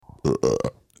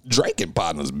Drinking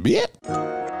partners, bitch.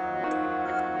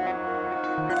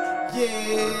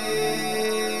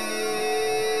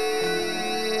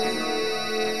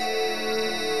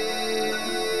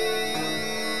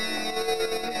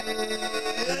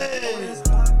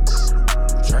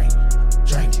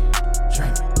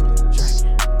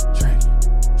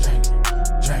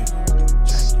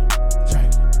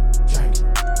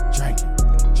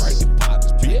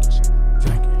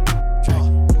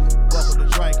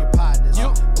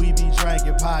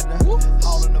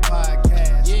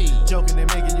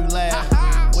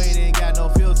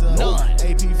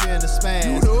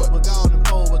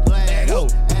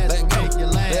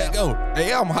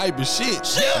 I'm hype as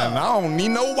shit. And I don't need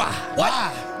no why.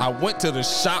 I went to the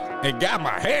shop and got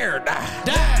my hair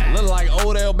dyed. Look like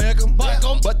Odell Beckham,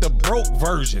 but the broke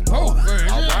version. I'm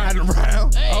riding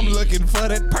around. Hey. I'm looking for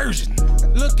that Persian.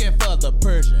 Looking for the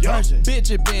Persian. Bitch,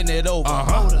 it bend it over.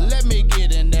 Let me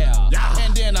get in there.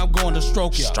 And then I'm going to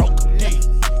stroke you. Deep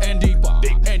and deeper.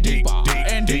 And deeper.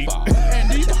 And deeper. And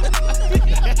deeper.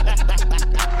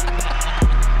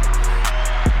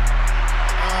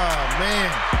 Oh,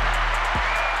 man.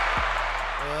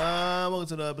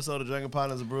 Welcome to the episode of Drinking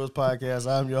Partners and Brewers Podcast.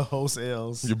 I'm your host,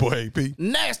 Els. Your boy, AP.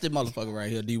 Nasty motherfucker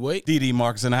right here, D-Wade. DD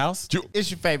Marcus in the house.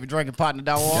 It's your favorite drinking partner,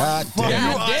 dog. God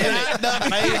damn it. The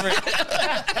favorite.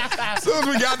 As soon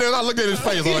as we got there, I looked at his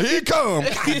face. I'm like, here he come.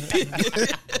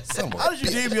 How did you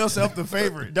deem yourself the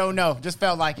favorite? Don't know. Just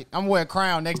felt like it. I'm wearing a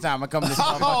crown next time I come to this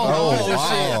motherfucker.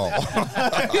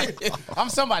 Wow. I'm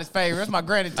somebody's favorite. That's my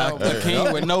granny told me. A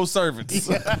king with no servants.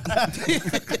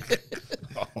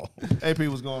 AP,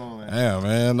 what's going on, man? Yeah,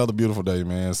 man. Another beautiful day,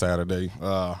 man. Saturday.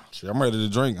 Shit, I'm ready to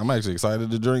drink. I'm actually excited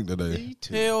to drink today.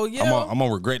 Hell yeah. I'm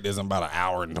gonna regret this in about an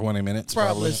hour and 20 minutes.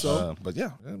 Probably so. But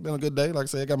yeah, it's been a good day. Like I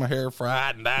said, I got my hair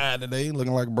fried and dyed today,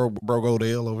 looking like broke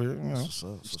Odell over here. You know,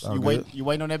 You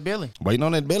waiting on that Billy? waiting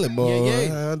on that Billy, boy.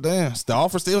 Yeah. Damn. The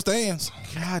offer still stands.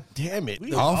 God damn it.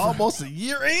 We Offer. almost a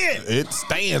year in. It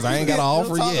stands. I ain't got an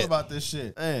offer talking yet. about this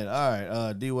shit. Man, all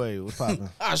right. D-Wade, what's poppin'?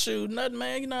 Shoot, nothing,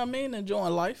 man. You know what I mean?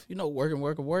 Enjoying life. You know, working.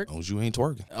 Oh, you ain't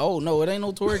twerking. Oh, no, it ain't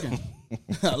no twerking.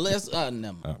 Unless,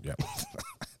 never. Oh, yeah.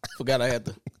 Forgot I had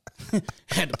to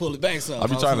pull it back some. I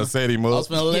be trying to set him I up was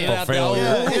finna let it for out there.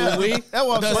 failure. That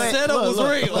was The setup was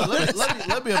real.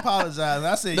 Let me apologize.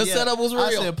 I said The setup was real.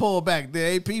 I said pull back.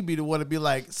 The AP be the one to be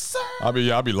like, sir. I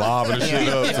be lobbing the shit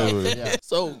up to it. Yeah.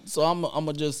 So I'm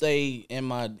gonna just say in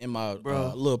my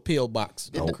little pill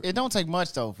box. It don't take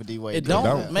much though for D-Wade. It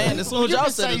don't, man. As soon as y'all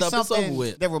set it up, it's over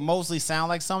with. That would mostly sound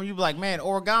like something. You be like, man,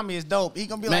 origami is dope. He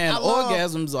gonna be Man, like, I love.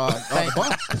 orgasms are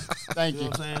Thank You you.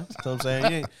 know what I'm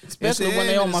saying? You Especially when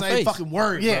they on my face. Fucking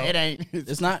word, Yeah, bro. it ain't.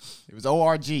 It's not. It was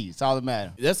ORG. It's all that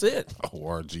matters. That's it.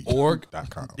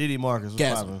 Org.com. DD Marcus, what's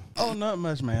Gasm. poppin'? Oh, not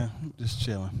much, man. Just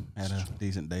chilling. Had a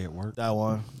decent day at work. That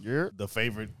one. You're the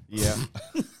favorite. Yeah.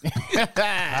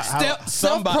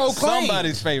 Self-proclaimed.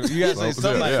 Somebody's favorite. You gotta say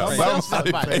somebody's favorite.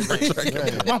 Somebody's Somebody.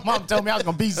 favorite. My mom told me I was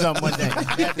gonna be something one day.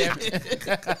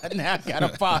 Now I got a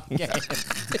podcast.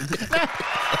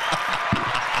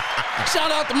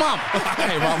 Shout out to mama.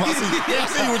 Hey, Mama, I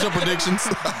see you with your predictions.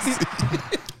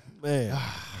 Man.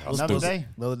 Another day.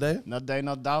 Another day? Another day,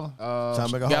 another dollar. Time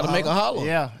to make a Gotta make a holler.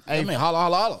 Yeah. I mean,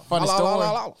 holla. Funny Holla, story.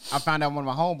 holla. I found out one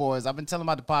of my homeboys. I've been telling him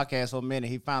about the podcast for a minute.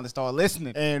 He finally started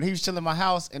listening. And he was chilling in my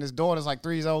house, and his daughter's like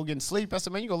 3 years old getting sleep. I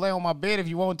said, man, you gonna lay on my bed if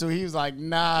you want to. He was like,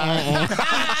 nah.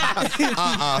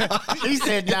 He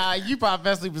said, nah, you probably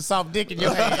best sleep with soft dick in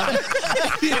your hand.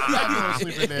 I'm gonna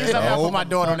sleep in there. He said, I put my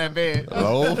daughter on that bed.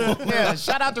 Hello? Yeah,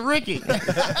 shout out to Ricky.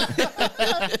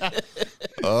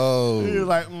 Oh. He was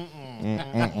like,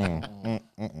 All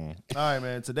right,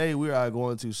 man. Today we are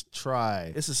going to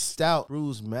try. It's a Stout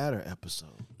Brews Matter episode.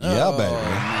 Yeah, baby. Oh,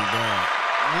 my God.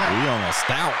 We on a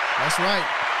stout. That's right.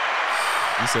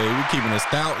 You say we keeping it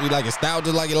stout. You like it stout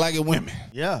just like you like it women.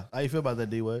 Yeah. How you feel about that,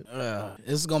 D-Wade?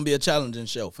 This is gonna be a challenging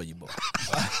show for you, boy.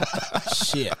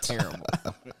 Shit, terrible.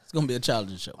 It's gonna be a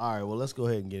challenging show. All right, well, let's go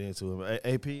ahead and get into it.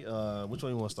 AP, which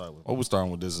one you want to start with? Oh, we're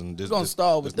starting with this. We're gonna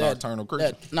start with that. Nocturnal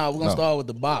creature. We're gonna start with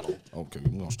the bottle. Okay,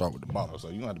 we're gonna start with the bottle. So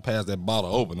you have to pass that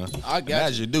bottle opener. I got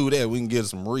As you do that, we can get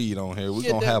some read on here. We're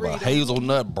Get gonna that have a read on.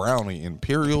 hazelnut brownie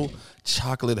imperial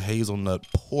chocolate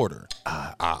hazelnut porter.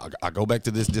 I go back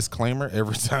to this disclaimer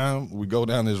every time we go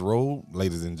down this road,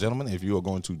 ladies and gentlemen. If you are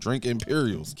going to drink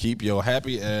imperials, keep your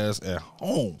happy ass at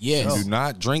home. Yes. Do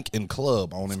not drink in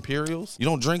club on imperials. You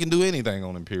don't drink and do anything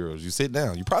on imperials. You sit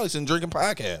down. You probably shouldn't drink in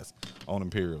podcasts on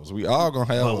Imperials. We all gonna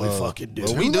have. But we fucking do.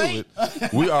 But we do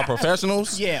it. We are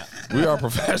professionals. Yeah. We are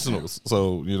professionals.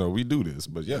 So we do this.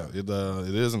 But yeah, it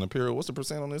is an Imperial. What's the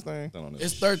percent on this thing?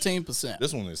 It's 13%.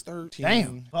 This one is 13.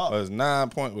 Damn. It's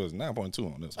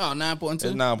 9.2 on this one. Oh, 9.2. It's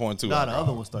 9.2. Nah, the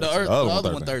other one's 13. The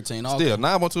other one 13. Okay. Still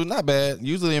 9.2, not bad.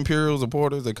 Usually Imperials or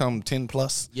porters they come 10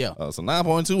 plus. Yeah. So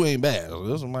 9.2 ain't bad. So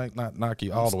this one might not knock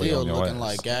you all the way Still on your looking ass.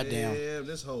 like goddamn. Damn,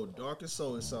 this whole dark as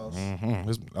soy sauce.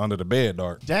 It's under the bed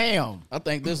dark. Damn. I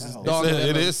think this is darker.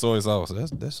 It is soy sauce.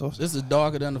 That's sauce. This is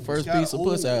darker than the first piece of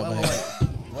pussy I ever had.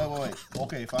 Wait.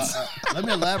 Okay, let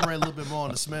me elaborate a little bit more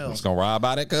on the smell. It's gonna ride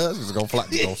by that, cuz. It's gonna fly.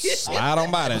 It's gonna slide on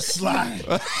by that. Slide.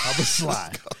 I'm a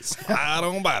slide. Slide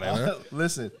on by that. Huh?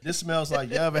 Listen, this smells like,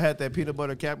 you ever had that peanut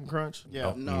butter Captain Crunch?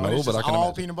 Yeah. No, It's but just I can all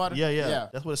imagine. peanut butter? Yeah.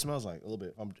 That's what it smells like a little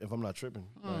bit, if I'm not tripping.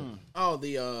 Like, Oh,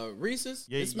 the Reese's?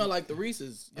 Yeah, it smell like the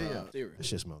Reese's cereal. this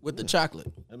shit smells With the good.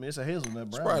 chocolate. I mean, it's a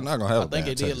hazelnut brown. Probably not gonna have. I think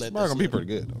a it bad did taste. let It's probably that gonna be slip. pretty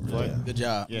good. Though. Yeah. Good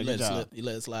job. Yeah, you good let it job. slip. You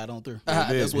let it slide on through. He That's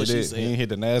did, what he she did. said. He ain't hit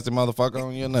the nasty motherfucker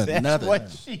on you or nothing. That's what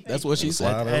she That's what she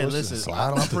Slide said. Hey, on. listen,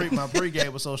 Slide on. my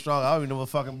pregame was so strong, I don't even know what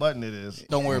fucking button it is.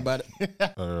 Don't worry about it.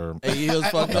 Hey, he is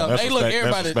fucked up. That's Hey, look, that's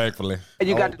everybody. respectfully.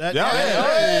 You got That, Yeah,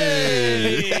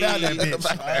 hey. Down that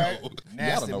bitch. Y'all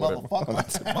Nasty know what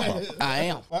motherfucker. I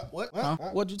am. What? Huh?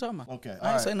 What you talking about? Okay,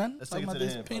 I ain't say alright. nothing. Let's Talking take it about to the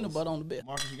this end, peanut fellas. butter on the bed.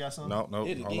 Marcus, you got something? No,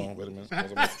 Hit it hold again. on, wait a minute.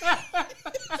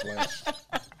 Slash.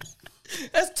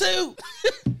 That's two.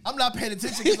 I'm not paying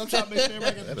attention because I'm trying to make sure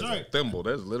everybody That gets is a a drink. thimble.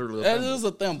 That's literally a That thimble. is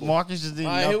a thimble. Marcus just didn't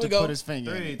All right, here enough we to go. put his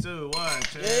finger in. 3, 2, 1.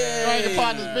 Yeah. Drink the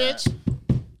partners, bitch.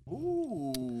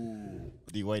 Ooh.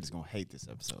 D-Wade is going to hate this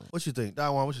episode. What you think?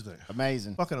 Dawan, what you think?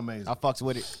 Amazing. Fucking amazing. I fucks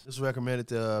with it. This is recommended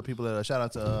to people that shout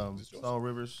out to Stone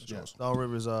Rivers. Yeah, Stone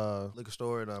Rivers liquor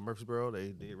store in Murfreesboro. They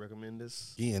did recommend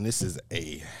this. Again, this is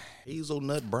a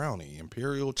hazelnut brownie,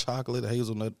 imperial chocolate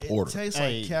hazelnut porter. It tastes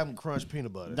Hey. like Captain Crunch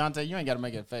peanut butter. Dante, you ain't got to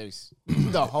make that face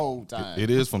the whole time. It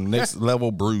is from Next Level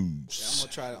I'm Brews.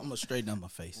 gonna try. I'm gonna straighten up my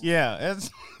face. Yeah, that's.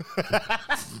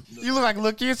 You look like a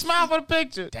little kid. Smile for the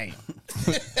picture. Damn.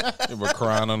 He was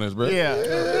crying on his breath. Yeah.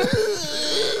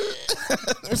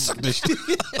 Suck this shit.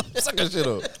 Suck that shit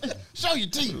up. Show your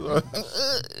teeth.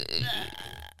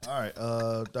 All right,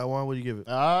 Dawan, what do you give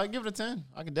it? Give it a 10.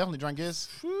 I can definitely drink this.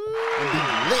 Big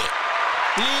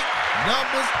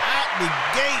numbers out the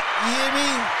gate. You hear me?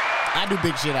 I do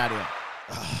big shit out here.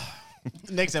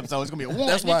 Next episode, it's going to be a 1.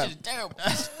 That's why- This shit is terrible.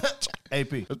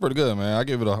 AP. It's pretty good, man. I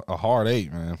give it a hard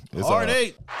 8, man. It's Hard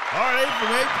 8. Hard 8 from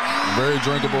AP. very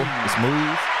drinkable. It's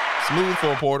smooth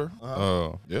for a porter.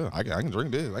 Yeah, I can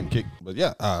drink this. I can kick. But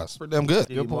yeah, it's pretty damn good.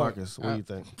 Good Marcus, what do you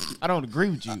think? I don't agree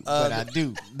with you, but I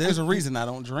do. There's a reason I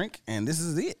don't drink, and this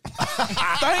is it.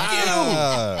 Thank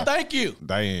you. Thank you.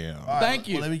 Damn, Thank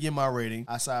you. Well, let me get my rating.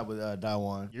 I side with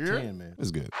Dawan. 10, man.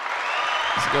 it's good.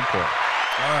 It's a good porter.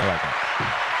 I like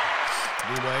that.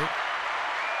 D-Wade.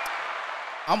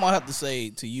 I'm gonna have to say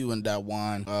to you and that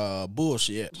wine,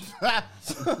 bullshit.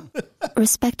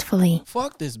 Respectfully.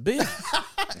 Fuck this bitch.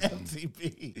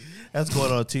 FTB. That's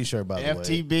going on a t-shirt, by the way.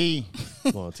 FTB.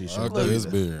 Going on a t-shirt. Fuck this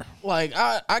beer. Like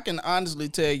I can honestly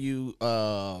tell you,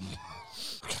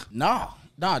 nah,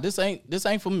 this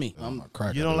ain't for me.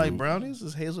 You don't like brownies?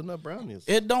 It's hazelnut brownies.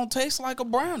 It don't taste like a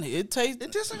brownie. It tastes.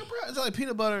 It tastes like a brownie. It's like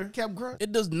peanut butter Captain Crunch.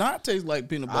 It does not taste like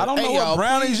peanut butter. I don't know Hey, what y'all,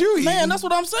 brownies you eat. Man, that's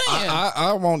what I'm saying.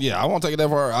 I won't. Yeah, I won't take it that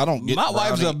far. I don't get. My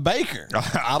wife's a brownie. baker.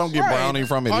 I don't get Right. brownie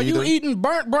from it Are either. you eating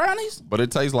burnt brownies? But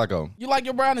it tastes like a. You like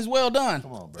your brownies well done?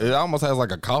 Come on, bro. It almost has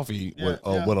like a coffee with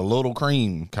a little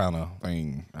cream kind of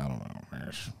thing. I don't know.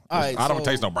 All right, I don't so-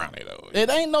 taste no brownie though. It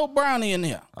ain't no brownie in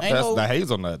here. Ain't That's no. the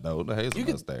hazelnut though. The You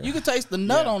hazelnut's can there. you can taste the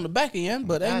nut on the back end,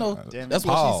 but ain't no. damn it. That's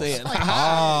what Pause. she said.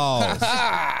 Pause.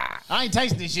 I ain't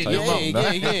tasting this shit Taste no it. more.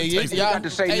 Yeah. You got to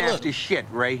say Hey, look, nasty shit,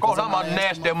 Ray. Cause I'm a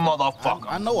nasty motherfucker.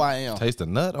 I know I am. Taste the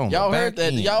nut on Y'all the heard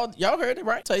back that? end. Y'all heard it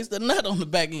right? Taste the nut on the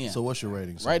back end. So what's your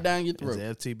rating? sir? Right down your Is throat.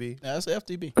 it FTB? That's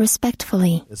FTB.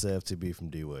 Respectfully. It's a FTB from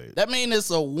D-Wade. That means it's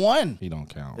a 1. He don't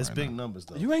count. It's right big now. numbers,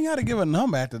 though. You ain't got to give a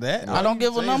number after that. I don't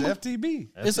give a Say number. It's FTB.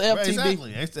 It's Right, FTB.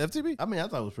 exactly. It's FTB. I mean, I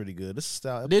thought it was pretty good. This is a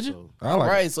style episode. Did you? I like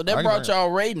Right, it. so I that can brought drink. y'all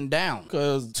rating down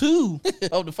because 2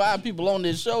 of the 5 people on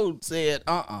this show said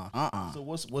So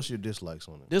what's your dislikes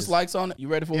on it? dislikes on it. You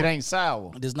ready for It it? ain't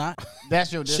sour. It is not.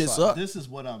 That's your Shit dislike. suck. This is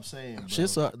what I'm saying, bro. Shit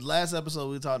suck. Last episode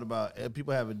we talked about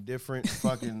people having different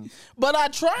fucking. But I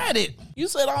tried it. You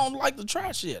said I don't like to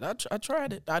try shit. I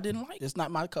tried it. I didn't like it. It's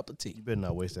not my cup of tea. You better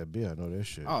not waste that beer. I know that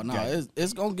shit. Oh no,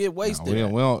 it's gonna get wasted.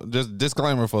 We don't. Just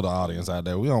disclaimer for the audience out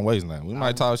there. We don't waste nothing. We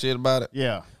might talk shit about it.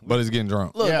 Yeah. But it's getting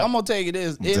drunk. Look, Yeah. I'm gonna tell you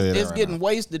this. tell you that It's right getting now.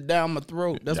 wasted down my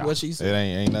throat. That's what she It said.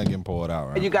 ain't nothing getting poured out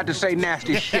right. You got to say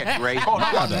nasty shit, Ray. Cause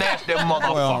I'm a nasty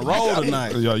motherfucker. Well, roll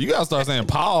tonight. Yo, you gotta start saying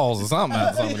pause or something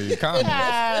after some of these comments.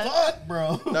 Fuck,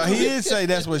 bro. No, he did say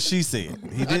that's what she said.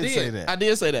 He did say that. I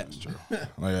did say that.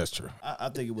 Like, that's true. I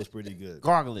think it was pretty good.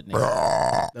 Gargle it,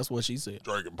 nigga. That's what she said.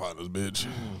 Drinking partners, bitch.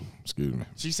 Excuse me.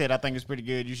 She said, I think it's pretty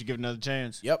good. You should give it another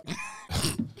chance. Yep.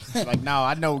 Like, no,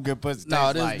 I know what good pussy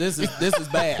No, tastes like. this is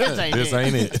bad. This ain't This it.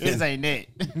 ain't it. This ain't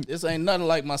it. This ain't nothing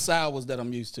like my sours that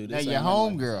I'm used to. Now, This your ain't nothing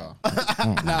home girl.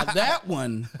 like- Now that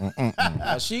one,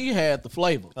 she had the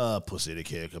flavor. Pussy the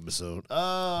Kick episode.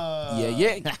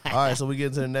 Yeah. All right, so we get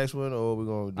into the next one, or we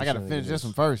gonna? I got to finish this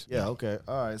one first. Yeah, okay.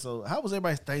 All right. So, how was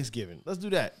everybody's Thanksgiving? Let's do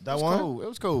that. That It was one. cool. It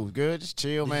was cool. Good. Just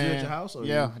chill, Did you man. do it at your house, or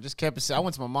yeah, you- I just kept it. I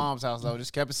went to my mom's house though.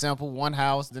 Just kept it simple. One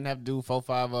house. Didn't have to do 4,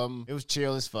 5 of them. It was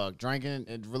chill as fuck. Drinking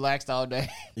and relaxed all day.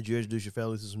 Did you introduce your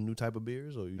family to some new type of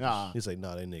beers, or you Nah. just say,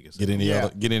 nah, they niggas? Get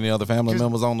any other family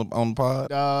members on the pod?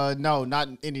 No, not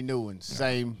any new ones.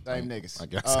 Same niggas. I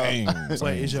guess same.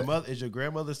 Wait, is your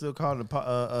grandmother still calling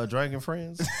the drinking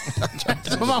friends?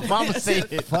 That's what my mama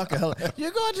said. Fuck hell.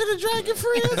 You're going to the drinking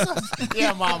friends?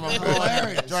 Yeah, mama.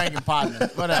 Drinking partner.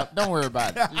 What up? Don't worry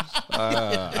about it.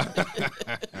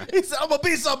 He said, I'm gonna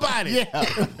be somebody. Yeah.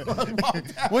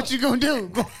 What you gonna do?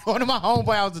 Go to my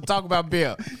homeboy house to talk about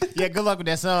beer. Yeah, good luck with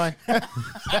that, son.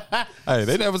 Hey,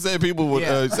 they never said people would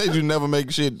Yeah. said you never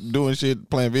make shit doing shit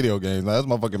playing video games. Now that's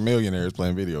motherfucking millionaires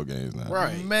playing video games now.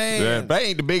 Right. Man. Yeah, that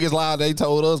ain't the biggest lie they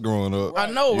told us growing up. I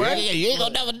know, right? Yeah, you ain't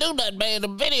gonna never do nothing, man. The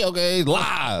video games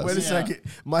lies. Wait a second.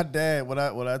 My dad, when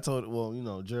I told, well, you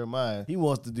know, Jeremiah, he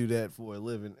wants to do that for a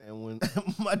living. And when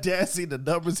my dad seen the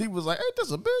numbers, he was like, ain't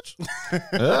this a bitch?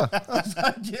 Yeah. I was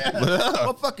like, yeah, I'm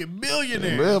a fucking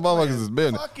millionaire. Real motherfuckers is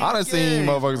business. Fucking I done seen game,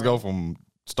 motherfuckers go from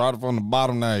started from the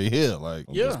bottom now you here, like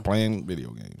just playing video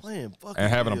games Playing fucking and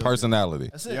having a video games. personality.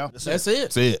 That's it. Yeah. That's it.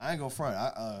 That's it. I ain't gonna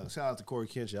front. Shout out to Corey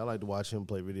Kinchy. I like to watch him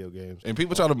play video games. And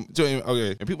people try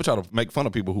to make fun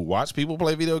of people who watch people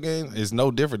play video games. It's no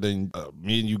different than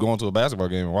me and you going to a basketball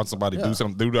game and watch somebody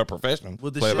do their profession.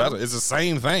 Well, the Play shit- basketball. It's the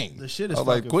same thing. The shit is I was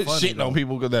like, fucking quit funny, shitting though. on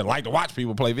people that like to watch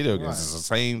people play video games. Right. It's the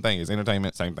same thing. It's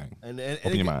entertainment, same thing. And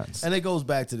Open your minds. And it goes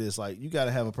back to this, like, you got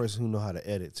to have a person who know how to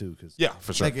edit too, because Yeah,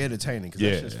 for sure. make it entertaining, because Yeah,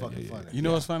 that's just yeah, fucking yeah, funny. You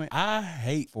know what's funny? I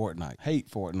hate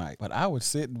Fortnite, but I would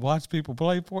sit and watch people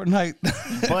play Fortnite.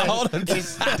 all the But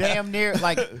it's damn near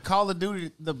like Call of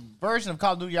Duty. The version of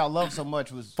Call of Duty y'all love so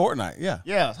much was Fortnite, yeah.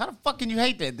 yeah. How the fuck can you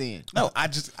hate that then? No,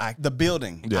 the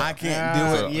building. Yeah. I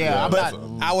can't do it. Yeah, I'm But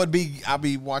not. I'll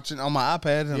be watching on my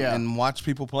iPad Yeah. and watch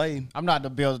people play. I'm not the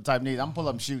builder type nigga. I'm pull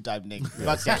up and shoot type nigga.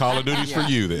 Fuck that. Call of Duty's for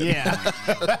you then.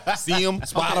 Yeah. See them,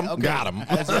 spot them, Okay. got them.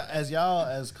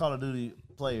 As Call of Duty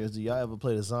players, do y'all ever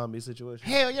play the zombie situation?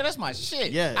 Hell yeah, that's my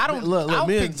shit. Yeah, I don't look, I don't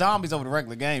me pick and- zombies over the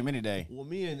regular game any day. Well,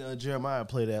 me and Jeremiah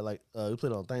played that, like, we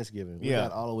played on Thanksgiving. We Yeah.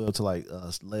 got all the way up to, like,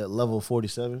 level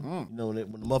 47. You know, when the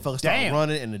motherfuckers start Damn.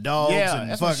 running and the dogs Yeah,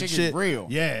 and that's when fucking shit gets real.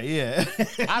 Yeah, yeah.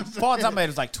 I thought I made it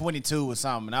was like 22 or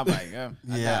something. And I'm like,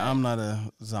 Yeah, I'm not a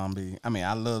zombie. I mean,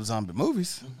 I love zombie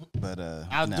movies, but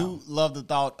I no. do love the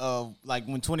thought of like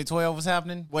when 2012 was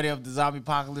happening, what if the zombie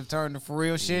apocalypse turned to for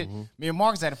real shit? Me and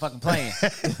Marcus had a fucking plan.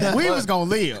 We was gonna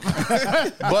live.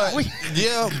 But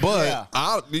Yeah.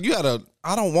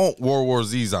 I don't want World War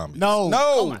Z zombies. No.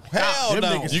 No, hell Them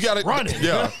no. niggas You gotta run it.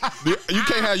 Yeah, you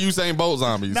can't have Usain Bolt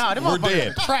zombies. Nah, them We're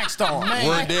motherfuckers dead. track star.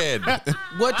 We're dead.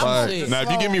 What you Like, said? now, if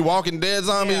you give me Walking Dead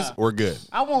zombies, Yeah. we're good.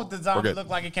 I want the zombie good. to look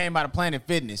like it came out of Planet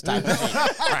Fitness type of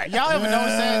shit. Right. Y'all ever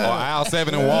notice that? Or Aisle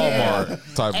 7 in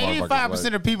Walmart type motherfuckers.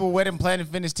 85% of people wearing Planet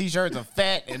Fitness t-shirts are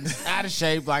fat and out of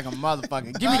shape like a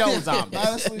motherfucker. Give me those zombies.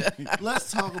 Honestly,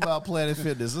 let's talk about Planet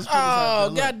Fitness. Let's put this Oh, out there.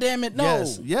 Look. God damn it, no.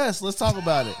 Yes, let's talk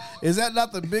about it. Is that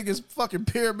not the biggest fucking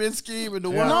pyramid scheme in the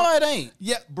world? No, it ain't.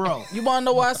 Yeah, bro. You want to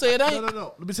know why I say it ain't?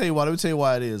 No. Let me tell you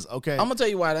why it is. Okay. I'm going to tell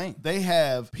you why it ain't. They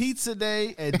have Pizza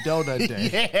Day and Donut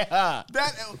Day. Yeah.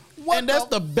 And that's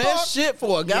the best shit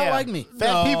for a guy Yeah. like me.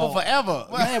 Fat No. people forever.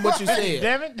 Man, what you said.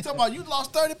 Damn it. Talking about you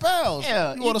lost 30 pounds.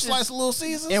 Yeah, You want you to slice just- a little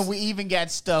Caesars? And we even got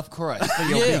stuffed crust for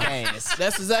your Yeah. big ass.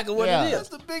 That's exactly what Yeah. it That's is.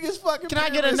 the biggest fucking Can I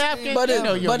get a pyramid napkin? scheme. But, You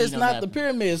know you don't it's need no not the napkin.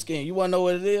 pyramid scheme. You want to know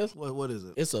what it is? What is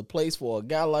it? It's a place for a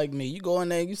guy like me. You go in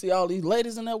there and you see all these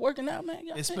ladies in there working out, man.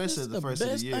 Y'all think Especially this is the first of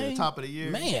the best year, thing? top of the year.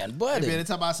 Man, They buddy. been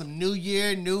talking about some New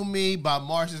Year, New Me by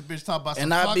March. This bitch talking about some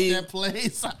And I fuck be- that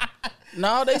place.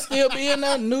 No, they still be in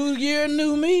there. New year,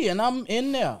 new me, and I'm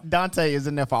in there. Dante is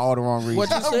in there for all the wrong reasons. What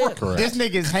you said? Correct. This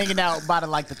nigga is hanging out by the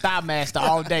Thigh Master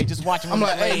all day, just watching. I'm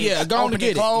like, hey, yeah, go on and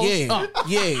get it. Yeah,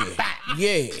 yeah.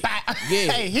 Yeah.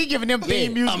 Yeah. Hey, he giving them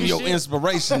theme music. I'm and your shit.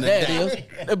 inspiration That today.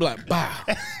 is. They be like, bow,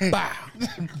 bow,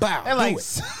 bow. They're like,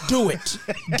 do it.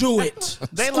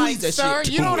 They Squeeze like, that sir,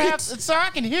 shit. you don't have to, sir, I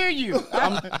can hear you.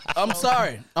 I'm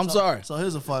sorry. I'm sorry. So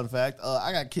here's a fun fact.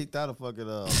 I got kicked out of fucking.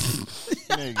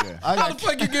 There you go. I How got the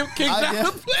fuck you get kicked I out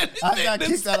got- of Planet I got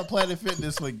Fitness? kicked out of Planet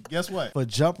Fitness for guess what? For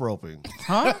jump roping.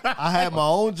 Huh? I had my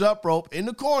own jump rope in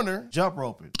the corner, jump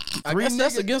roping. I guess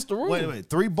that's against the rule. Wait.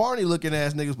 3 Barney looking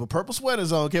ass niggas with purple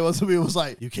sweaters on came up to me and was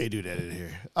like, "You can't do that in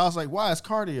here." I was like, "Why? It's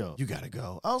cardio. You gotta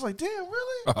go." I was like, "Damn,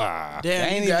 really?"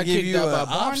 Damn, ain't you got even give kicked you out an by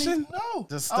Barney? option? No.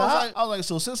 To I stop? was like,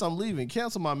 so since I'm leaving,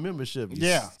 cancel my membership. You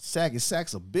Yeah. saggy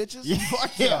sacks of bitches.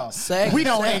 Fuck y'all. Sag- We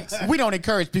don't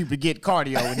encourage people to get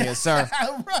cardio in here, sir.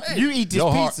 Right. You eat this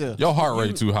pizza. Your heart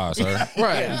rate too high, sir.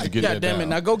 Right. You need to get God that damn it. down.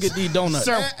 Now go get these donuts.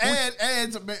 Sir,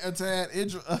 And to add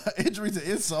injury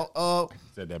to insult,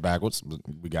 Said that backwards, but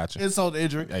we got you. insult to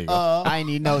injury. There you go. I ain't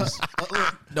even notice.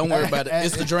 Don't worry about it.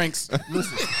 It's the drinks.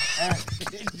 Listen,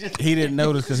 He didn't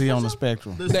notice because he on the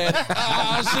spectrum.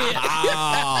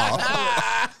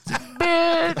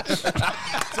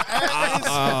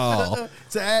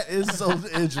 to add insult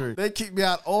to injury, they kicked me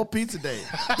out all pizza day.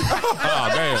 Oh,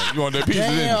 damn. You want that pizza,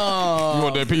 didn't you? You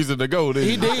want that pizza to go, didn't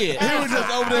He you? did. He was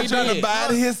just over there He trying did. to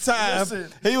bide his time. Listen.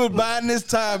 He was biding his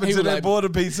time He until was they like, bought the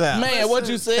pizza out. Man, what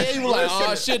you said? He was like,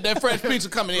 oh shit, that fresh pizza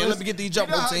coming in. Let me get these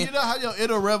jump ropes in. You know how your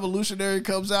inner revolutionary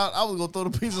comes out? I was gonna throw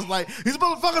the pizzas like these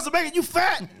motherfuckers are making you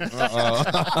fat.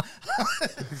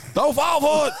 Don't fall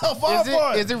for it. I'll fall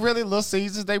for Is it really Little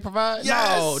Caesars they provide?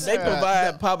 No, they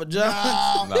provide Papa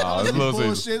John's. No, it's Little Caesars.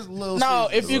 Bullshit, Little No,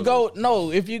 Caesars.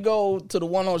 if you go to the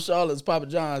one on Charlotte's Papa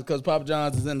John's, because Papa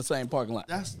John's is in the same parking lot.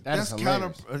 That's is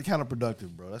counterproductive,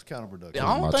 bro. That's counterproductive.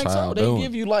 I don't my think so. child They doing?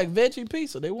 give you like veggie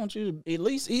pizza. They want you to at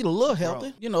least eat a little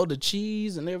healthy. You know, the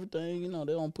cheese and everything. You know,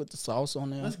 they don't put the sauce on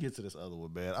there. Let's get to this other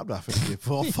one, man. I'm not finna get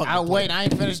full fucking. I wait. I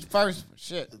ain't finished the first.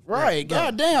 Shit. Right.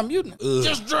 God damn, you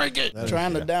just drink it.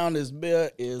 Trying to down this beer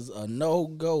is a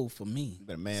no-go for me.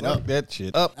 Better man Fuck up. that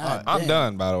shit. Up. God I'm damn.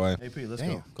 done, by the way. AP, let's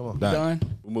go. Come on. Done.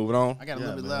 We're moving on. I got a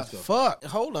little bit left. Fuck.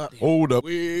 Hold up. Hold up. All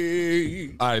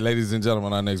right, ladies and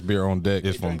gentlemen, our next beer on deck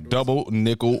is from Double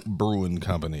Nickel Brewing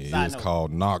Company. It's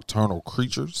called Nocturnal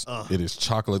Creatures. It is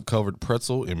chocolate-covered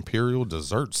pretzel imperial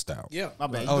dessert stout. Yeah. My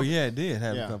bad. Oh, yeah, it did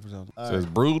have Yeah. a couple of It says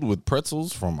brewed with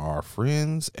pretzels from our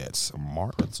friends at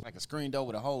Smart Pretzel. Like a screen door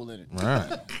with a hole in it. All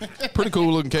right. Pretty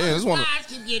cool looking can. It's one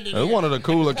of the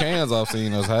cooler cans I've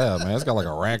seen us have, man. It's got like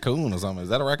a raccoon or something. Is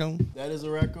that a raccoon? That is a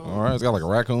raccoon. All right, it's got like a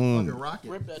raccoon.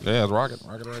 Rocket. Yeah, it's rocket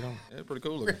raccoon. Yeah, pretty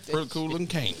cool looking. Pretty cool looking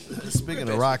can. Speaking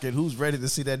of Rocket, who's ready to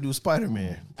see that new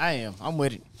Spider-Man? I am. I'm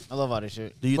with it. I love all this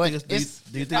shit. Do you But think it's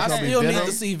I gonna be still need Venom?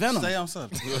 to see Venom. Stay on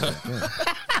subject.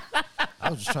 I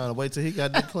was just trying to wait till he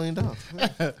got that cleaned up.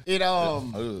 it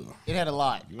had a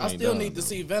lot. I still need to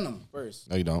see Venom first.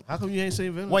 No, you don't. How come you ain't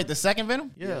seen Venom? Wait, the second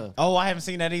Venom? Yeah. Oh, I haven't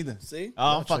seen that either. See?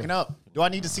 Oh, I'm fucking up. Do I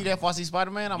need to see that before I see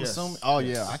Spider-Man? I'm Yes. assuming. Oh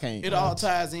yeah, I can't. It all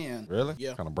ties in. Really?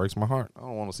 Yeah. Kind of breaks my heart. I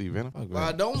don't want to see Venom. Fuck But I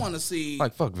Venom. don't want to see.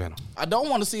 Like, fuck Venom. I don't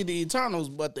want to see the Eternals,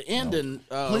 but the ending.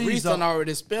 Please Reese don't. done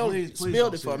already spilled Please it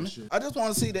don't for see that me. shit. I just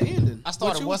want to see the ending. I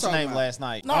started What you what's was the talking name about? last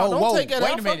night. No, don't take it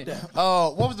wait out. a Fuck minute. that.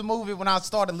 What was the movie when I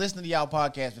started listening to y'all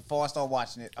podcast before I started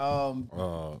watching it?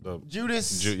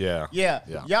 Judas. Yeah. Yeah.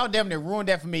 Yeah. Y'all damn near ruined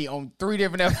that for me on 3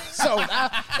 different episodes.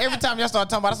 Every time y'all start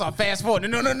talking about it, I start fast forward.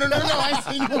 No, I ain't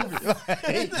seen the movie.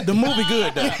 The movie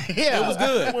good though. Yeah. It was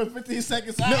good. With 15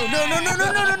 seconds. No.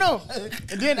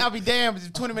 And then I'll be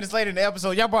damned 20 minutes later in the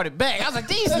episode, y'all brought it back. I was like,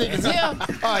 these niggas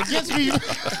here are against me.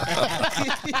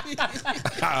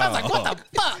 I was like, what the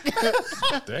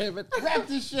fuck? Damn it. Wrap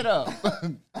this shit up.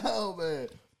 Oh man.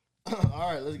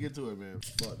 All right, let's get to it, man.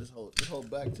 Fuck, this whole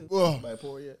back to somebody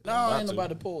pour yet? No, ain't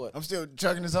nobody pour it. I'm still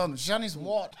chugging this on. Should I need some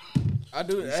water? I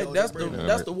do. Hey, that's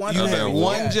the one. You thing. had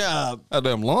one job. That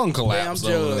damn lung collapse.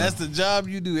 Damn though. judge. That's the job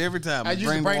you do every time. I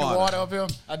used to bring the water up here.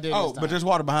 I did. Oh, this time. but there's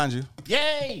water behind you.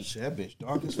 Yay! That bitch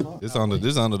dark as fuck. This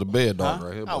under the bed, dog,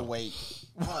 right here. I'll boy. wait.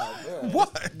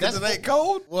 What? Because it ain't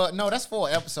cold? Well, no, that's for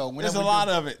an episode. There's a lot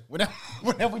of it. Whenever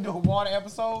we do a water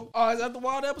episode. Oh, is that the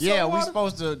water episode? Yeah, we water?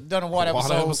 supposed to done a water Water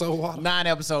episode, episode, water. 9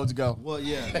 episodes ago. Well,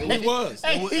 yeah. It was.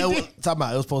 Talking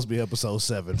about it was supposed to be episode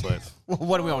 7, but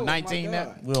What are we on, Oh, my 19 God.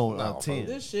 now? we on 10.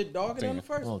 This shit darker than the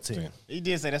first. We're on 10. He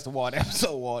did say that's the water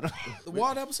episode water. The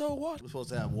water episode, water. We're supposed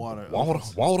to have water.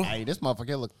 Water. Hey, this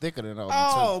motherfucker look thicker than all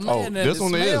Oh the man, this it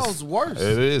one smells is worse.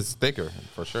 It is thicker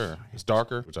for sure. It's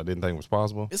darker, which I didn't think was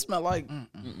possible. It smell like.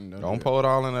 Don't pour it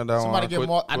all in there. Down. Somebody give him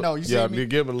more. I know, you Yeah, see me?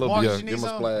 give it a little. Marcus, Yeah, you need give him a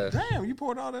some? splash. Damn, you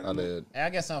poured all that I in there? did. Hey, I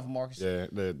got something for Marcus. Yeah,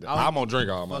 I'm gonna drink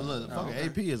all But mine. look, fucking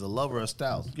AP is a lover of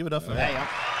stouts. Give it up for Hey, him.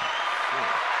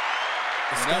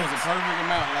 That was a perfect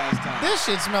amount last time. This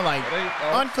shit smell like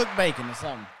uncooked bacon or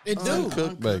something. It do.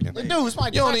 Cooked bacon. It do. It's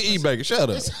like You don't even eat bacon. Shut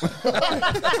up.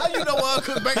 How you know what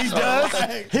uncooked bacon does?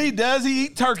 He does. He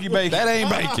eat turkey bacon. That ain't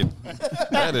bacon.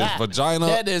 That is vagina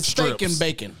That is steak strips. and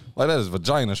bacon. Like that is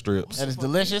vagina strips. That is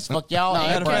delicious. Fuck y'all. No,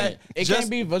 and Brad. it Just- can't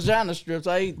be vagina strips.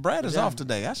 I eat Brad is off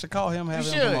today. I should call him. You Have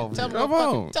him should. come over Tell here. him Come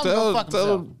on. Tell him to go fuck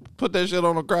Tell himself. put that shit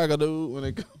on a cracker, dude. When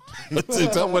it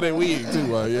tell him what that we eat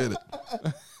too while you in it.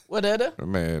 what that?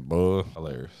 Man, boy,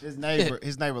 hilarious. His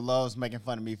neighbor loves making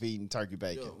fun of me for eating turkey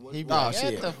bacon. He be oh, like,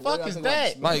 shit. what the fuck is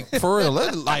that? Like for real,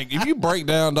 like if you break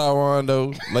down Dawan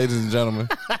though, ladies and gentlemen,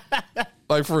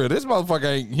 like for real, this motherfucker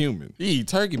ain't human. He eat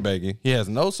turkey bacon. He has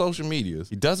no social medias.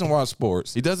 He doesn't watch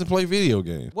sports. He doesn't play video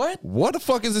games. What? What the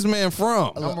fuck is this man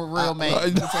from? I'm a real man.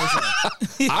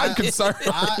 I'm concerned.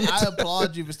 I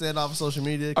applaud you for staying off of social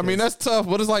media. I mean, that's tough,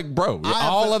 but it's like, bro,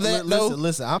 all of that though.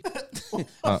 Listen, I'm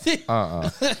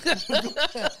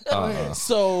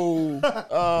So,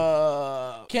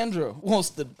 Kendra wants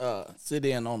to sit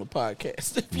in on the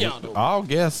podcast. If y'all know All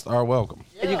guests are welcome.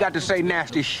 You got to say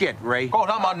nasty shit, Ray. Cause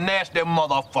I'm a nasty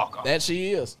motherfucker. that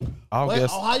she is All Wait,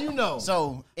 guests. oh, how you know?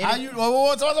 So, How you?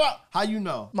 What about? How you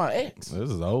know? my ex. This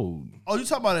is old. Oh, you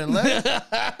talking about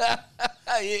Atlanta?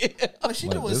 Yeah. Oh, she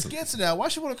doing this- skits now. Why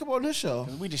she want to come on this show?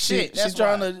 we the She, shit. That's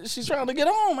she's trying to get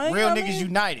on, man. real You know what I niggas mean?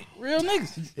 united. Real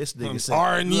niggas. This nigga said,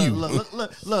 R&U. Look,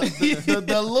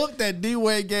 the look that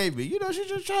D-Wade gave me. You know, she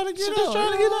just trying to get She up. just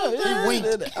trying to get up. He winked.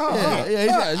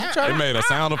 Yeah, she They trying to made a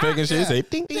sound effect and shit. He say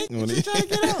ding ding. When he- trying to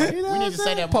get up. You know We need to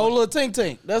say that pull more. a tink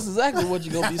tink. That's exactly what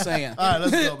you're gonna be saying. All right,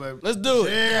 let's go, baby. Let's do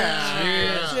it.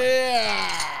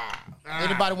 Yeah.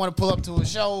 Anybody want to pull up to a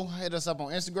show, hit us up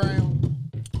on Instagram.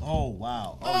 Oh,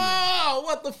 wow. Oh,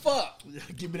 what the fuck?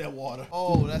 Give me that water.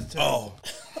 Oh, that's terrible.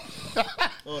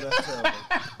 Oh, that's terrible.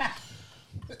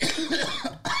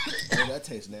 Oh, that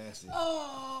tastes nasty.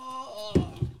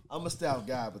 I'm a stout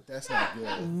guy, but that's not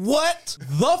good. What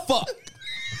the fuck?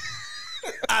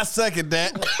 I second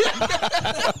that.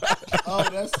 Oh,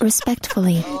 that's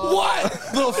Respectfully. What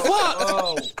the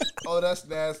fuck? oh, that's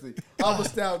nasty. I'm a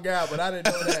stout guy, but I didn't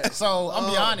know that. So, I'm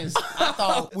be honest. I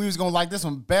thought we was going to like this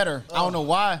one better. I don't know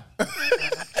why.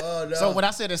 Oh, no. So, when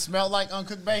I said it smelled like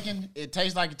uncooked bacon, it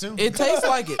tastes like it too. It tastes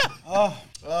like it.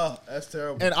 Oh, that's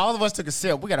terrible. And all of us took a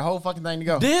sip. We got a whole fucking thing to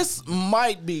go. This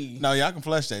might be. No, y'all can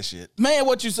flush that shit. Man,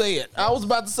 what you said. I was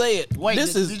about to say it. Wait,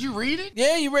 this is. did you read it?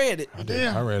 Yeah, you read it.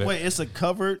 Yeah. I read it. Wait, it's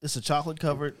a chocolate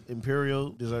covered imperial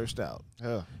dessert stout.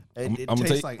 Yeah. It I'm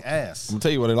tastes gonna like ass. I'm gonna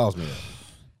tell you what it lost me.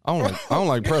 I don't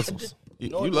like pretzels. You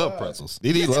love pretzels.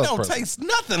 DD It loves don't pretzels. taste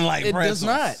nothing like It pretzels. does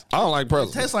not. I don't like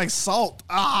pretzels. Tastes like salt.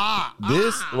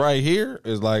 This right here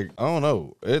is like, I don't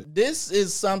know. This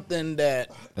is something that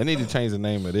They need to change the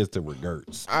name of this to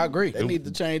Regerts. I agree. They need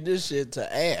to change this shit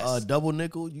to ass. Double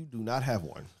nickel, you do not have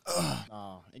one.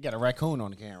 It got a raccoon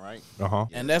on the can, right?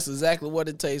 And that's exactly what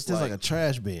it tastes It's like. like a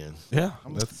trash bin. Yeah.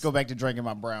 Go back to drinking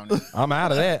my brownie. I'm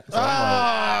out of that. So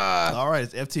All right,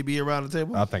 is FTB around the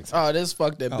table? I think so. Oh, this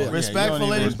fuck that bitch.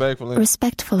 Respectfully, Respectfully.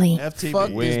 Respectfully. FTB. Fuck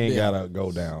We this ain't bitch. gotta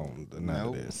go down none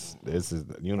of this. This is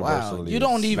universally. Wow, you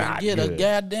don't even not get a good.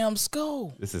 goddamn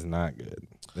skull. This is not good.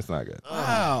 It's not good.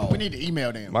 Wow, We need to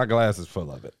email them. My glass is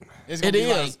full of it. It's it gonna be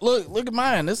is. Look at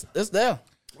mine. It's there.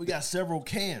 We got several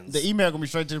cans. The email gonna be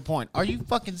straight to the point. Are you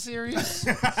fucking serious?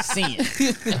 Sin.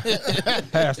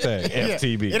 Hashtag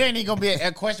FTB. It ain't even gonna be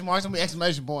a question mark. It's gonna be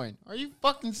exclamation point. Are you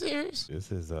fucking serious?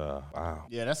 This is wow.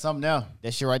 Yeah, that's something else.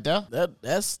 That shit right there.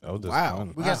 That's That was just wow.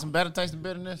 fun. We got some better taste and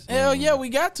bitterness. Hell yeah, we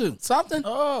got to something.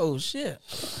 Oh shit!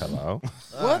 Hello.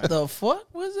 What the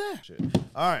fuck was that?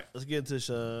 All right, let's get into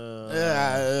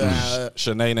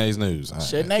Shanae's news. All right.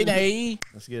 Shit, nay.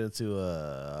 let's get into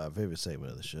our favorite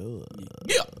segment of the show.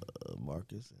 Yeah.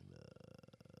 Marcus and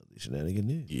the shenanigan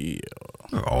news. Yeah.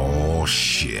 Oh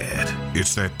shit.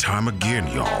 It's that time again,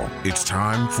 y'all. It's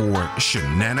time for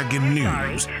Shenanigan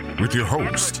News with your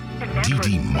host,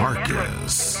 DD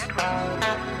Marcus.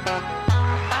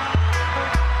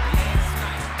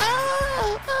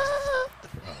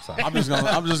 I'm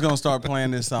just gonna start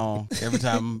playing this song every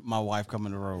time my wife come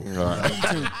in the room.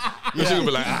 She gonna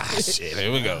be like, shit,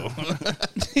 here we go.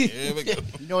 Here we go.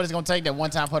 You know what it's gonna take that one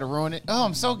time for her to ruin it? Oh,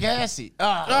 I'm so gassy.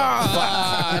 Damn.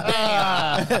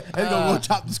 And gonna go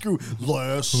chop the screw.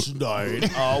 Last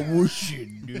night I was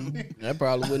shitting, dude. That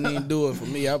probably wouldn't even do it for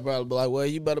me. I'd probably be like, well,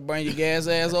 you better bring your gas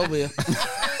ass over here.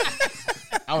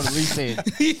 I would at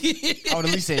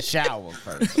least said shower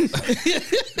first.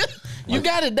 You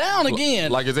got it down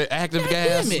again. Like, is it active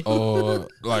gas damn it. or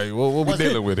like what we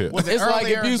dealing with here? Was it It's like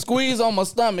if earlier? you squeeze on my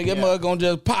stomach, it mug gonna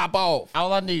just pop off.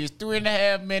 All I need is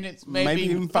 3.5 minutes, maybe Maybe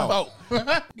even 4.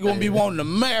 You gonna be wanting to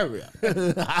marry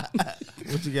her.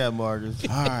 What you got, Marcus?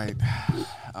 All right.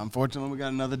 Unfortunately, we got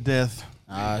another death.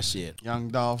 Ah, shit. Young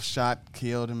Dolph shot,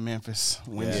 killed in Memphis,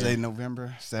 Wednesday,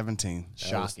 November 17th.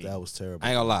 Shocking. That was terrible. I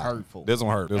ain't gonna lie. Hurtful. This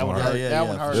one hurt. This one Yeah, hurt. yeah, That yeah.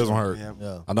 one hurt. This one hurt. Yep.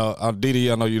 Yeah. I know,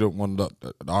 Didi, I know you're one of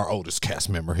our oldest cast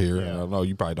member here. And I know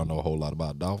you probably don't know a whole lot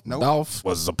about Dolph. Nope. Dolph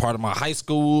was a part of my high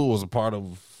school, was a part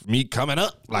of me coming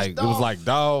up. Like, it was like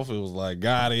Dolph, it was like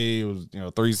Gotti, it was,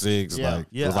 3-6. Yeah. Like,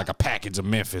 it was like a package of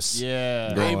Memphis.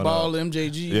 Yeah. Growing Eight ball up.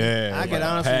 MJG. Yeah. I it was can like a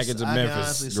honestly, package of I can Memphis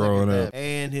honestly growing second up. that.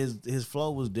 And his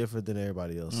flow was different than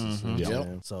everybody else's. You know what I'm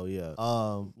saying? So yeah.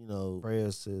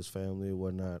 Prayers to his family and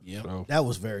whatnot. Yep. So, That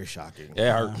was very shocking.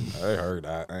 yeah, it hurt. It hurt.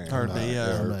 I ain't Heard gonna lie. they,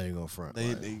 I'm not even gonna front.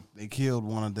 They killed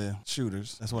one of the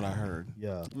shooters. That's what I heard.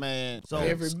 Yeah. Man. So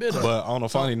Every bit of it. But on a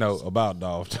funny note about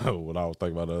Dolph, too, what I was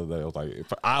thinking about the other day, I was like,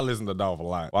 I listen to Dolph a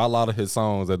lot. Well, a lot of his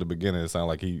songs at the beginning, it sound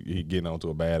like he getting onto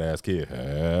a badass kid.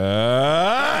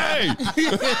 Hey!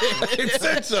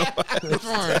 Essential.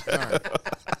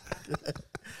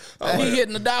 He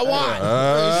hitting the die one.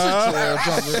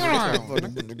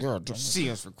 See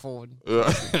us recording.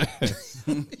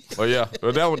 But yeah,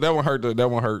 but that one hurt. That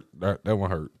one hurt. That one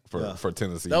hurt for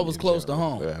Tennessee. That was in close to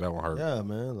general. home. Yeah, that one hurt. Yeah,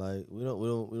 man. Like we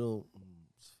don't.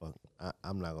 Fuck.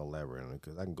 I'm not gonna elaborate on it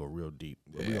because I can go real deep.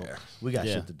 But we got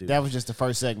Yeah. shit to do. That was just the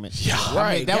first segment. Yeah.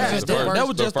 Right. that was God just damn, the that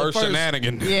was just the first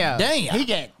shenanigan. Yeah. Damn. He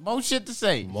got more shit to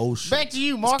say. Motion. Back to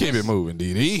you, Marcus. Keep it moving,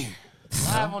 DD.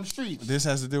 Live on the streets. This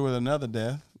has to do with another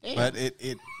death, Damn. but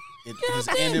it has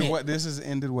ended. This has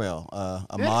ended well.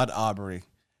 Ahmaud Arbery,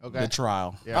 Okay. the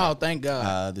trial. Yeah. Oh, thank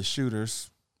God. The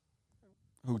shooters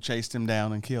who chased him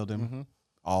down and killed him,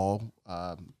 all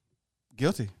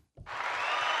guilty.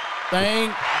 Thank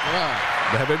God.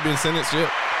 Have they been sentenced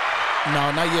yet? No,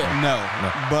 not yet. No,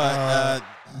 but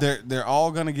they're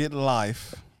all gonna get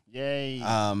life. Yay.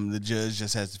 The judge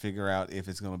just has to figure out if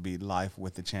it's gonna be life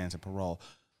with the chance of parole.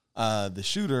 The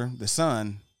shooter, the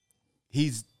son,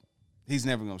 he's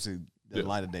never gonna see the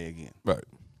light of day again. Right.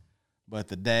 But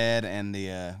the dad and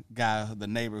the guy, the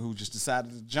neighbor, who just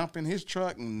decided to jump in his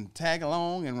truck and tag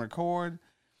along and record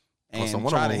and so one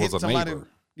of try to them hit was a somebody. neighbor.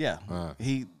 Yeah,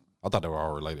 I thought they were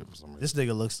all related for some reason. This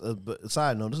nigga looks. But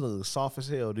side note, this nigga looks soft as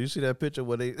hell. Do you see that picture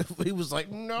where he was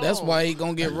like, no? That's why he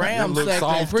gonna get ramsacked in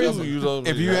soft prison. too.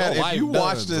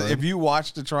 if you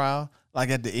watched the trial, like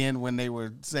at the end when they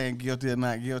were saying guilty or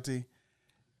not guilty,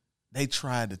 they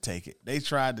tried to take it.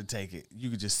 You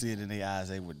could just see it in their eyes.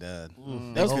 They were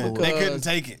done. That's They because couldn't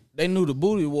take it. they knew the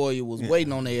booty warrior was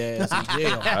waiting on their ass in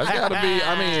jail. That's gotta be.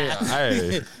 I mean,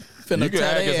 hey, Finna you can tie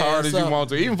act their as hard ass as you up. want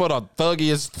to, even for the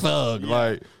thuggiest thug.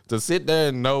 Like to sit there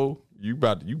and know you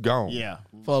gone. Yeah.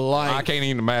 For life. I can't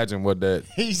even imagine what that.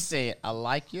 He said, I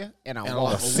like you and I I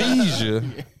want you. seize you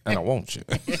and I want you.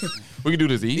 We can do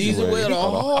this easy Easy way or the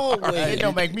hard way. It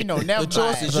don't make me no never. The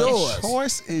choice is The yours.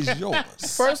 choice is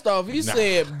yours. First off, you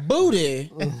said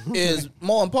booty is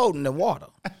more important than water.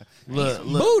 Look.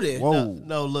 Booty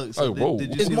No, look. So Oh, whoa.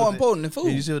 did you is see more what they- important than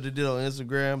Did you food. see what they did on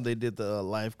Instagram? They did the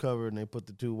live cover and they put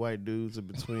the two white dudes in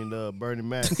between Bernie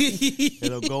Mac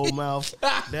and a gold mouth.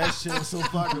 That shit was so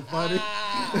fucking funny.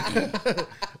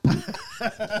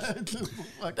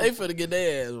 They finna get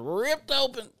their ass ripped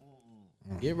open.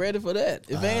 Get ready for that.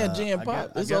 If they ain't gin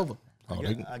pop, it's over.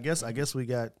 I guess we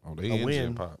got They a in win.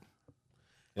 Gen Pop.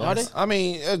 Are they? I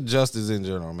mean, it's justice in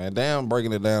general, man. Damn,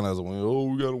 breaking it down as a win. Oh,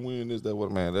 we gotta win this, that,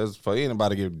 what, man. That's for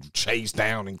anybody to get chased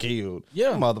down and killed.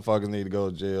 Yeah. Motherfuckers need to go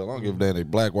to jail. I don't give a damn. They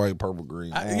black, white, purple,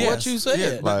 green. What you said.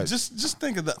 Yeah, but Like- just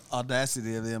think of the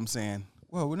audacity of them saying,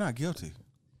 "Well, we're not guilty."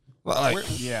 Like,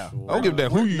 Yeah. I don't give a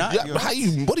damn who you. not Yeah, guilty. how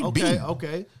you? What he Okay, be?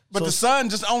 okay. But So- the son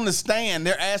just on the stand,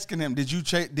 they're asking him, "Did you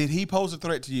did he pose a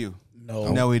thret to you?" No.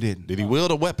 No, he didn't. Did he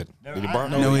wield a weapon? Did he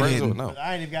burn? No, he burn it? didn't. No.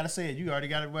 I ain't even got to say it. You already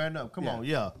got it right up. Come on,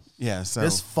 yeah. Yeah. So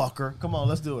This fucker. Come on,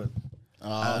 let's do it.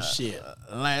 Oh shit.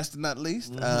 last but not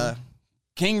least,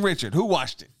 King Richard, who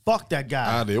watched it. Fuck that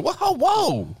guy. I did.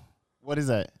 Whoa. What is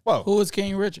that? Whoa. Who is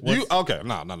King Richard? You okay?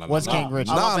 No. What's no. King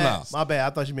Richard? No, my no, bad. My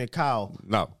bad. I thought you meant Kyle.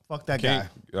 no. Fuck that King, guy.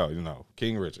 Oh, you know,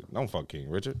 King Richard. Don't fuck King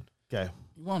Richard. Okay.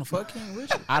 You wanna fuck King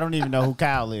Richard? I don't even know who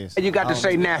Kyle is. You got to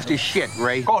say nasty shit,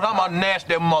 Ray. Cause I'm a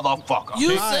nasty motherfucker.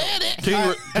 You said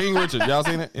it. King Richard. Y'all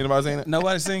seen it? Anybody seen it?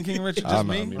 Nobody seen King Richard, just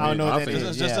me. I don't know what I've that seen it.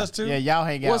 is. Just yeah. us two? Yeah, y'all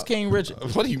hang out. What's King Richard?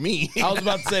 What do you mean? I was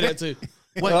about to say that too.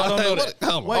 Wait, I don't know that.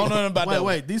 Come Wait, on. I don't know nothing about that.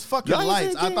 wait. These fucking Y'all ain't lights.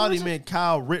 seen I King thought he Richard? meant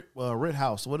Kyle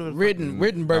Rittenhouse. Whatever.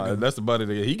 Rittenberger. That's the buddy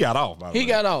that he got off. By the He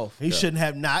way. got off. He shouldn't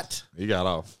have not. He got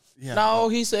off. Yeah. No,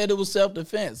 he said it was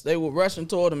self-defense. They were rushing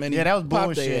toward him and Yeah, he that was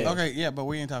popped their bullshit. ass. Okay, yeah, but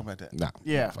we ain't talking about that. Nah.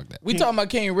 Yeah. Fuck that. We talking about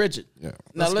King Richard. Yeah.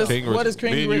 Now let's. King What Richard. is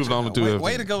King Me and you was Richard? on the two Way, of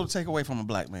way them. to go take away from a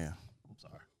black man.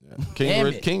 Damn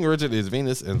it. King Richard is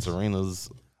Venus and Serena's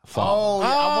Oh,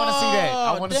 I want to see that.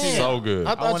 I want to see that. So good.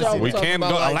 I thought y'all We were talking can't about,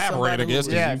 go like, elaborate, I somebody guess,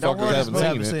 who- because Yeah, you don't fuckers worry, haven't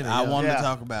haven't seen it. I wanted Yeah. to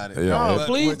talk about it. Yeah, No, but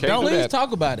please, we can't don't do please that.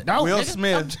 talk about it. No, Will nigga.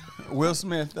 Smith. Will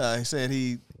Smith said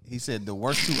he said the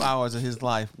worst 2 hours of his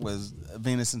life was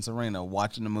Venus and Serena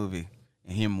watching the movie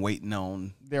and him waiting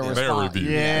on Their Their response.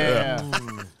 review. Yeah.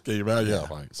 Can you imagine? Yeah,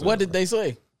 like, so- What did they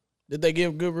say? Did they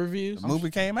give good reviews? the movie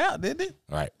came out, didn't it?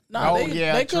 Right. No, Oh, they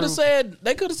yeah, could true. have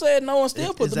said no and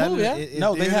still put Is the that movie in- out. in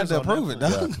No, they had theaters to on approve it.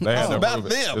 Netflix? Dog. They had It's to about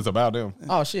approve it. them. It's about them.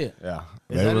 Oh shit! Yeah. Is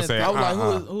They that were in- saying, I was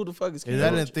like, who the fuck is? Is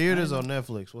that in King theaters or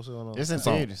Netflix? What's going on? It's in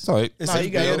So, theaters. so it- It's No, in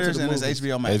you gotta go to theaters the and it's movies.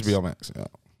 HBO Max. HBO Max. Yeah.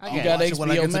 You got watch it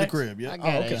when I HBO get to the Max? crib. Yeah. I got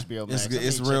okay. HBO Max. It's good. I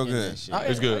It's need to real check in good. that shit.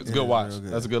 It's good. It's a good watch. real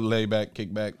good. That's a good lay back,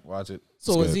 kick back, watch it.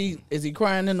 So It's is he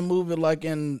crying in the movie like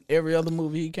in every other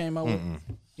movie he came out with?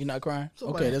 He not crying?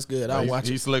 Okay, that's good. I'll watch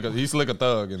He's it. He's slick a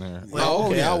thug in there. Oh,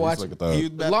 okay, I'll watch He's slick it. a thug. He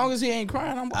was about As long as he ain't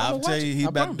crying, I'm I'll gonna tell watch you, it. he's I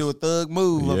about to do a promise. thug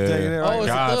move. I'm telling you that Oh, right it's a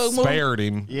now. God thug move? spared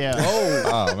him. Yeah.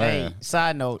 Oh, man. Hey,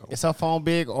 side note, is her phone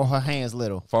big or her hands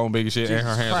little? Phone big as shit and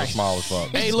her hands Christ. are small as fuck.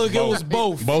 Hey, look, it was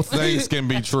both. Both things can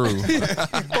be true.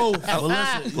 Both. Well,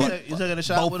 listen, you taking a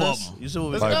shot Both with of us? them. You see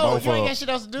what we Like No, both you ain't of got shit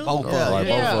else to do. Both of Yeah, them. like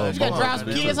Yeah, both of you got to them. drive some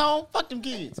Both of kids them. home. Fuck them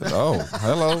kids. Oh,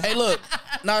 hello. Hey, look.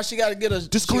 Now she got to get a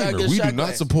Disclaimer: she gotta get a we do shot not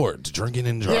glass. support drinking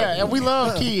and driving. Yeah, and we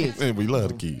love kids. And we love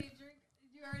the kid. Did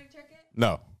you already check it?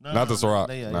 No, not the Ciroc.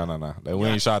 they- No. We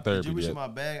ain't shot Did you therapy reach yet. my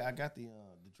bag? I got the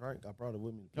drink. I brought it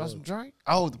with me. You want some drink?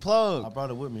 Oh, the plug. I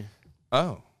brought it with me.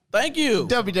 Oh, Thank you.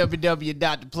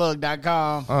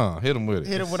 www.theplug.com. hit him with it.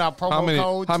 Hit them with our promo How many?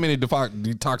 codes. How many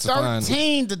detoxifying?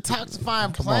 13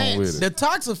 detoxifying Come on plants. with it.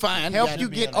 Detoxifying. Help you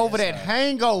get over that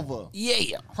hangover.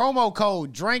 Yeah. Promo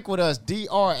code drink with us.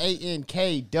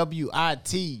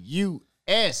 DRANKWITUS.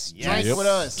 Drink Yep. with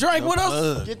us. Drink with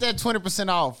us. Get that 20%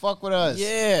 off. Fuck with us.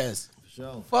 Yes.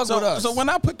 Fuck with us. So when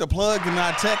I put the plug in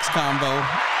our text combo,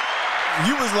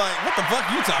 you was like, "What the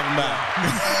fuck you talking about?"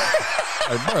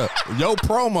 Hey, bro, yo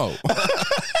promo.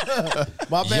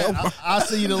 My bad. I'll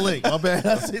see you the link. My bad.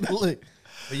 I'll see the link.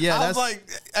 But yeah, I that's was like,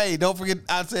 "Hey, don't forget."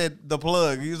 I said the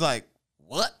plug. He was like,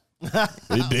 "What?" He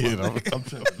did. I'm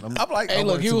like, Hey,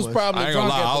 look, he was probably I ain't drunk gonna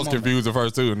lie. at I the was moment. confused at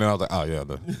first too, and then I was like, oh yeah,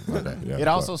 okay, yeah. It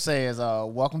also says,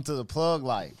 welcome to the plug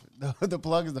life. The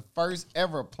plug is the first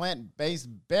ever plant-based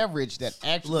beverage that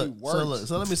actually works.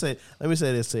 So let me say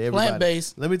this to everybody.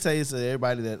 Plant-based. Let me tell you to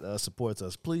everybody that supports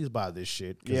us. Please buy this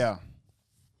shit. 'Cause Yeah.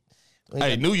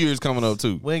 Hey, New Year's coming up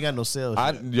too. we ain't got no sales.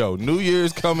 yet. New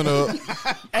Year's coming up.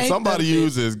 Somebody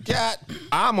uses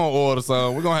I'm gonna order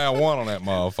some. We're gonna have one on that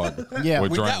motherfucker. Yeah,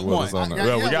 with we drink got with one. us on there. Yeah,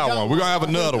 Yeah, we yeah, got we got one. We're gonna have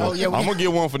another one. yeah, I'm gonna get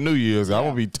one for New Year's. I'm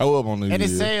gonna be toe up on New And it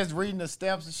Year's. says reading the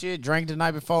steps and shit, drink the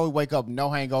night before, we wake up,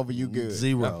 no hangover, you good.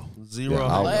 Zero.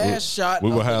 Last shot We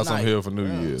will of the have some night. here for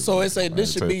New Year's. So it say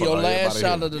this should be your last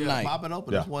shot of the night. Pop it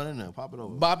open. Yeah. There's one in there. Pop it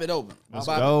open. Bop it open. Bop it.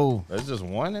 Go. There's just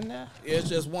one in there. It's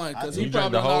just one because You he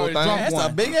drink probably the whole already thing? drunk That's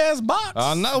one. a big ass box.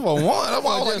 I know, but one. That's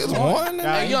why I was like, it's one in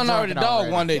there. Hey, you done already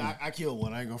dog one, didn't you? I killed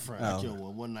one. I ain't gonna front. I killed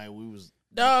one. One night we was.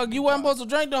 Dog, you wasn't supposed to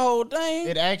drink the whole thing.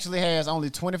 It actually has only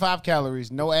 25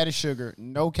 calories, no added sugar,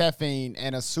 no caffeine,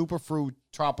 and a super fruit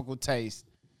tropical taste.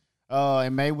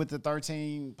 And made with the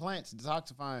 13 plants,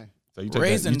 detoxifying. So you take,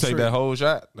 Raisin you take tree. that whole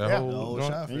shot? That Yeah. whole, The whole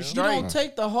joint? shot, fam. You don't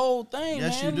take the whole thing,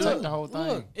 Yes, man. you do. Look, Take the whole thing.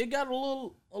 Look, it got a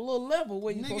little level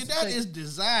where you Nigga, supposed to that take. is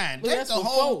designed. Look, Take that's the for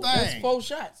whole four. That's thing. 4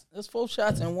 shots. That's 4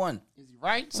 shots in one. Is he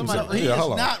right? So Somebody. he Yeah, is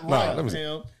hold on. not Nah, right, let me see.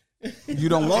 Tim. You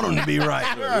don't want him to be right.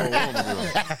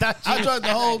 I drank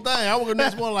the whole thing. I was the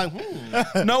next one like,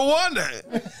 No wonder.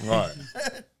 Right.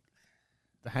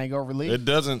 The hangover relief. It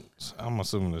doesn't. I'm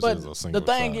assuming this But is a single the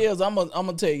thing shot. is, I'm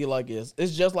gonna tell you like this.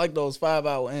 It's just like those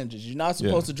 5-hour energies. You're not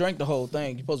supposed to drink the whole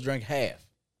thing. You're supposed to drink half.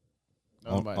 I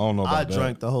don't know about I that.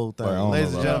 drank the whole thing. Right, I don't know Ladies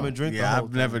and about gentlemen, drink the Yeah, whole I've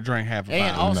thing. never drank half a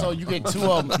And bottle. also, you get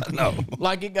 2 of them. No.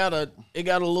 Like it got a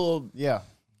little Yeah.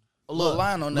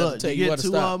 line on there Look, to tell you you get where to 2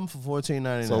 stop. of them for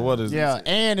 $14.99. So what is Yeah. this?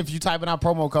 And if you type in our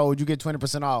promo code, you get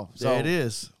 20% off. So There it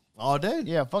is. All day.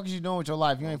 Yeah, fuck is you doing with your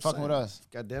life? You ain't fucking with us.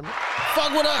 God damn it.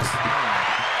 Fuck with us.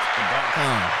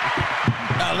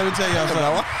 Now, let me tell y'all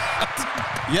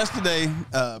something. Yesterday,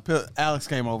 Alex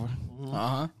came over,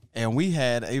 and we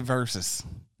had a versus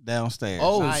downstairs.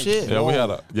 Oh Nice. shit. Yeah, we had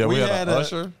a We had had a a-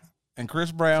 Usher. And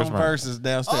Chris Brown versus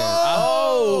downstairs.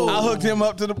 Oh. I hooked him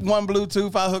up to the one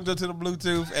Bluetooth. I hooked up to the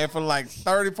Bluetooth. And for like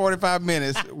 30, 45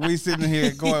 minutes, we sitting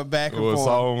here going back It and was forth.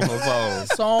 song for song.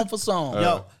 Song for song.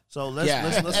 Yo, so let's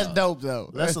That's dope though.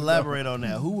 let's elaborate on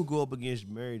that. Who would go up against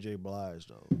Mary J. Blige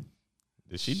though?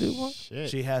 Did she do one?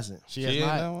 She hasn't. She has ain't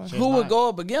not. that one? She has Who would not. go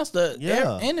up against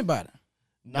Yeah. anybody?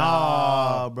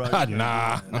 Nah, bro.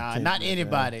 Nah. Nah, not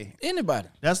anybody. Anybody.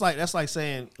 That's like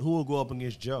saying who will go up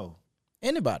against Joe.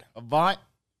 Anybody. Avant.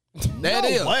 That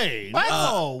is. Wait,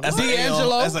 Oh, no.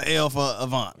 D'Angelo. That's an L for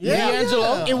Avant.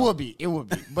 D'Angelo. It would be.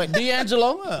 But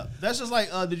D'Angelo. Yeah, that's just like,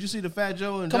 did you see the Fat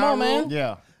Joe and Come Ja on, man. Rule?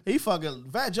 yeah. He fucking,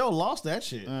 Fat Joe lost that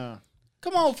shit.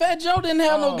 Come on, Fat Joe didn't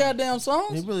have no goddamn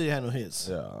songs. He really had no hits.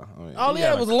 Yeah, I mean, All he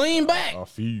had was Lean Back. a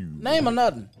few. Name or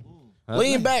nothing.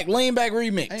 Lean Back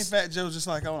remix. Ain't Fat Joe just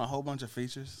like on a whole bunch of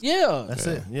features? Yeah. That's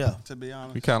it. Yeah. To be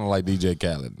honest, He kind of like DJ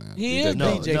Khaled, man. He DJ is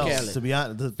Khaled. DJ Khaled. To be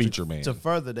honest, Feature man. To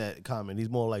further that comment, he's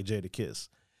more like Jada Kiss.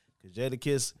 Because Jada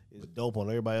Kiss is dope on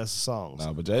everybody else's songs.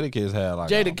 Nah, but Jada Kiss had like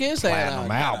Jada Kiss had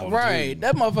platinum album, right. too.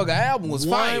 That motherfucker album was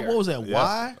Why? fire. What was that? Yeah.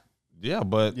 Why? Yeah,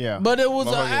 but Yeah. But it was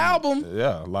an motherfucking- album.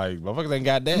 Yeah, like motherfuckers ain't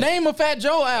got that. Name a Fat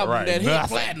Joe album right. that hit Nothing.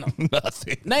 platinum.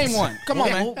 Nothing. Name one. Come on,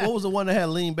 Yeah, man. what was the one that had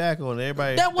Lean Back on it?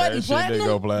 Everybody. That wasn't shit didn't platinum.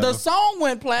 go platinum. The song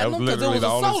went That was platinum because it literally was the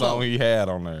a only solo. song he had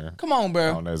on there. Come on,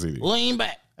 bro. On that CD. Lean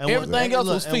Back. And Everything else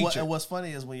was and featured. and what's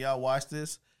funny is when y'all watch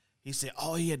this, he said,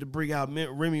 "Oh, he had to bring out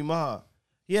Remy Ma.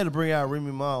 He had to bring out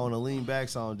Remy Ma on a Lean Back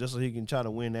song just so he can try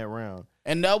to win that round."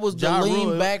 And that was the Ja Lean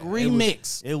Rule, Back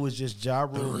remix. It was just Ja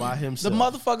Rule by The himself.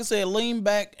 motherfucker said Lean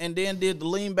Back and then did the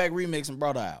Lean Back remix and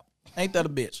brought her out. Ain't that a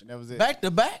bitch? That was it. Back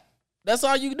to back. That's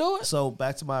all you can do it. So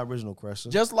back to my original question: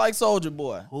 Just like Soldier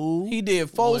Boy. Who He did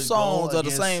 4 would go songs of the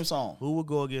against- same song Who would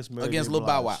go against Mary against J. Lil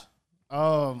Bow Wow.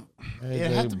 Blige?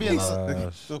 It'd have to be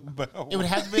another. It would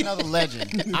have to be another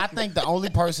legend. I think the only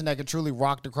person that could truly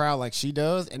rock the crowd like she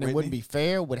does, and it wouldn't be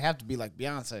fair, would have to be like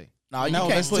Beyonce. No, you No,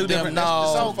 can't that's put two them. different- No,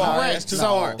 that's So too far. correct. That's too So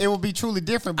far. it would be truly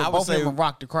different, I but would both of say- them would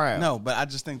rock the crowd. No, but I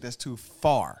just think that's too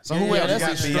far. So who Yeah, else?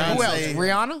 that's You got extreme. Who else? Beyonce.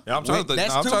 Rihanna? Yeah, I'm trying to think.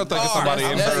 That's I'm too trying to think of far. somebody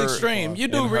in That's her. extreme. You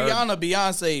do in her- Rihanna,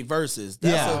 Beyonce versus.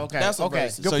 That's Yeah. a, Okay, that's a okay.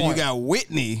 versus. Good So you point. got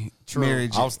Whitney, Mary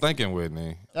J. I was thinking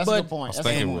Whitney. That's But- a good point. I was That's a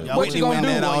thinking good with- point. What you Whitney gonna win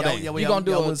do? that all Y'all- day. You gonna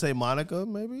do Y'all it? wouldn't say Monica,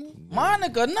 maybe?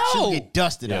 Monica, She no. would get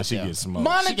dusted Yeah, out she there. gets smoked.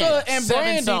 Monica get and 7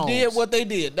 Brandy songs. did what they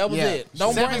did. That was Yeah. it.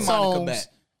 Don't 7 bring Monica songs, back.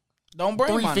 Don't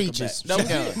bring 3 Monica features. back.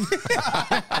 That was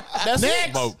it. That's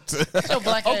it. Smoked. Get your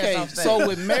black ass Okay, off stage. so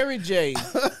with Mary J,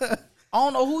 I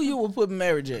don't know who you would put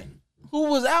Mary J. Who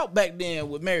was out back then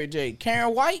with Mary J?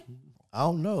 Karen White? I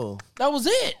don't know. That was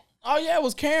it. Oh yeah, it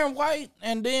was Karen White,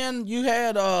 and then you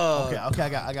had Okay,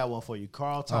 I got one for you.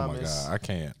 Carl Oh my Thomas god, I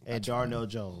can't. and Darnell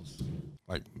Jones.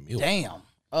 Like milk. damn.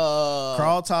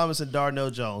 Carl Thomas and Darnell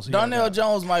Jones. Who y'all Darnell got?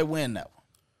 Jones might win that one.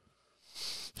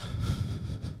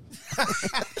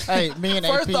 Hey, me and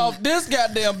First AP, off, this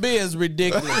goddamn beer is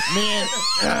ridiculous. me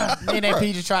and AP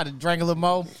just tried to drink a little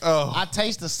more. I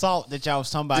taste the salt that y'all was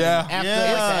talking about. Yeah. After,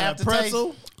 Yeah, it's the aftertaste.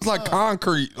 pretzel. It's like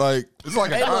concrete. Like it's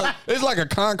like it's like a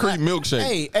concrete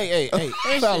milkshake.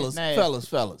 Hey, fellas, nasty.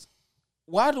 fellas.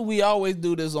 Why do we always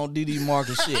do this on DD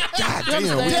Marcus shit? God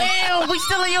Damn, we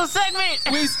still in your segment.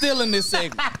 We still in this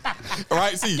segment.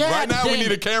 Right? See, God right now we damn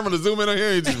need it. a camera to zoom in on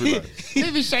here and just be like,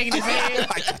 He be shaking his head.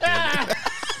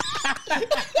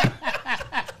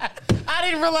 I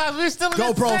didn't realize we were still in this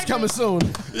GoPro's segment. coming soon.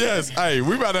 yes, hey,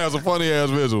 we about to have some funny ass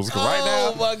visuals. 'Cause right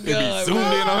now, Oh, my it be God. zoomed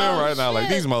in on him right now, like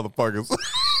these motherfuckers.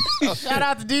 Shout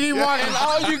out to DD Martin. And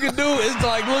all you can do is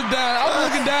like look down. I'm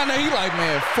looking down there. He like,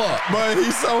 man, fuck. But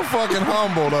he's so fucking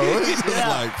humble though. He's just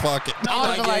like, fuck it. I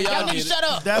was Like, like, yeah, y'all y'all need get to it. shut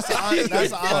up. That's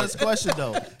an honest question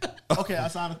though. Okay,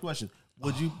 that's an honest question.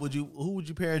 Who would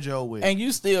you pair Joe with? And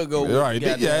you still go. with Right, the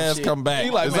did your goddamn ass shit. come back? He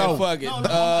like, It's man, over. fuck it. No,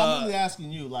 I'm really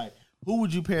asking you, like, who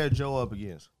would you pair Joe up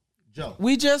against? Joe.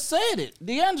 We just said it.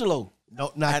 D'Angelo.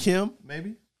 No, not Kim,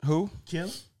 maybe? Who? Kim?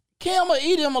 Kim will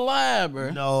eat him alive,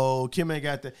 bro. No, Kim ain't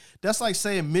got that. That's like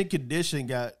saying Mint Condition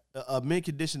got Mint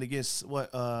Condition against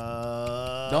what?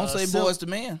 Don't say Silk? boys to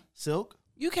men. Silk?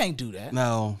 You can't do that.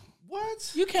 No.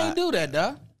 What? You can't do that,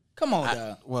 dog. Come on,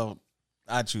 dog. Well,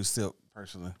 I choose Silk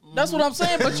personally. That's what I'm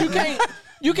saying. But you can't.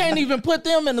 You can't even put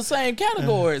them in the same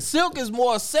category. Silk is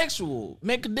more sexual.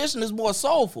 Mint Condition is more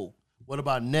soulful. What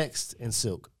about Next and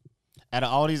Silk? Out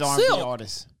of all these R&B Silk.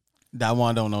 artists. That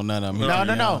one don't know none of them.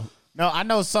 No, I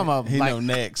know some of them. He like, know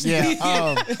next. Yeah.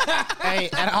 Hey,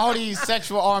 out of all these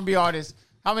sexual R&B artists,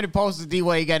 how many posters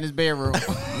D-Wade got in his bedroom?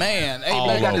 Man, hey, You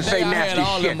man, got to say I had nasty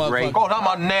all shit, them Ray. motherfuckers. Cause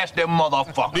I'm a nasty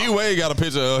motherfucker. D Wade got a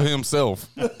picture of himself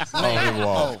on his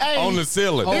wall, Hey. on the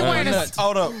ceiling. He wearing a- Nuts.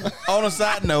 Hold up. On a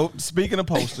side note, speaking of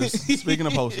posters,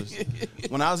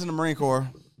 when I was in the Marine Corps,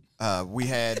 we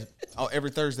had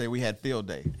every Thursday we had field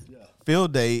day.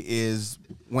 Field day is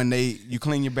when you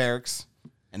clean your barracks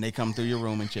and they come through your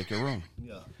room and check your room.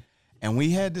 Yeah. And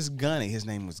we had this gunny. His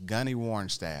name was Gunny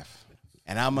Warrenstaff.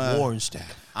 And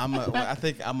I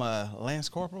think I'm a Lance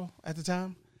Corporal at the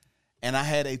time. And I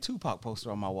had a Tupac poster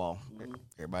on my wall.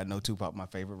 Everybody know Tupac, my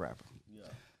favorite rapper. Yeah.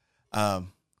 Of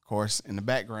course, in the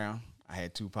background, I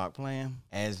had Tupac playing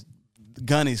as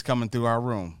Gunny's coming through our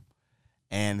room.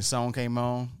 And the song came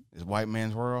on, It's White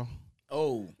Man's World.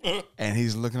 Oh. And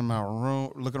he's looking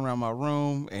around my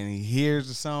room, and he hears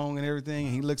the song and everything.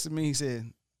 And he looks at me. He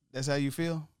said, "That's how you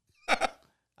feel?"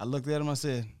 I looked at him. I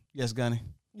said, "Yes, Gunny."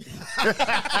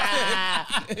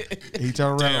 He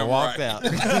turned around and walked out.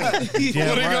 What are you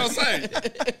gonna say?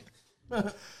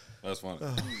 That's funny.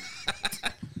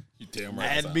 You damn right. I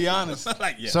had to be honest.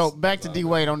 Like, yes. So back to D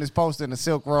Wade on this poster in the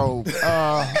silk robe.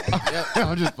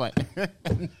 I'm just playing.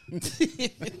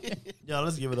 Yo,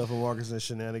 let's give it up for Marcus and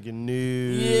Shenanigan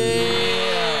News.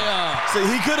 Yeah. See,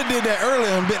 he could have did that earlier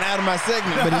and been out of my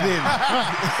segment, but he didn't.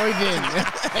 We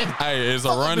didn't. Hey,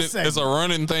 it's a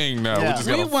running thing now. Yeah. We just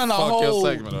We gotta went a fuck whole. your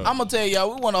segment up. I'm gonna tell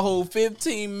y'all, we went a whole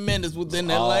 15 minutes within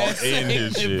that All last in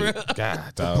his segment, shit. bro.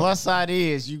 God, dog. Plus side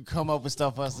is you come up with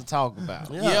stuff for us to talk about.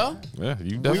 Yeah. Yeah,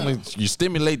 you definitely you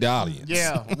stimulate the audience.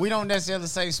 Yeah, we don't necessarily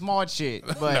say smart shit,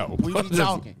 but No, we be just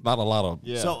talking. Not a lot of.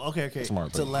 Yeah. So okay.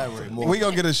 Smart To thing. elaborate more. We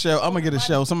gonna get a show. I'm gonna get a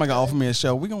show. Somebody gonna offer me a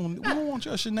show. We don't want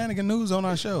your Shenanigan News on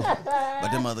our show.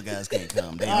 But them other guys can't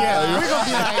come. They Yeah, we're gonna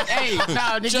be like, hey,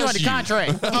 nah, nigga, you on the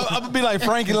contract. I'm gonna be like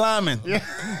Frankie Lyman.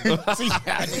 See,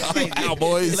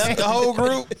 Cowboys Left the whole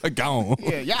group. gone.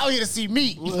 yeah, y'all here to see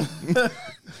me. Ain't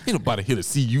nobody here to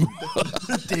see you.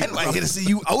 Anybody here to see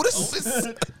you, Otis?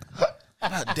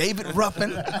 David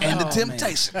Ruffin and the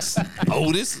Temptations.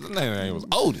 Otis, that name was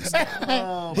Otis.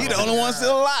 He the only one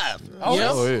still alive.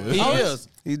 Yes, Oh, yeah. he is.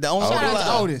 He's the only one Shout out to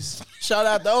alive. Otis. Shout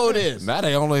out to Otis. Now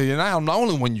I'm the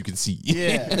only one you can see.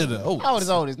 Yeah. The Otis. How old is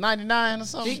Otis? 99 or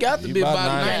something? He got to He be about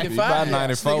 90, 95. he about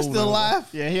 94. Nigga still alive?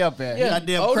 Yeah, he up there. Yeah.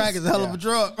 Goddamn Otis- crack is a hell of a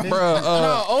drug. Bruh,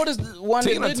 No, Otis the one that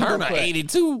Tina didn't do Turner, crack.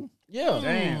 82. Yeah.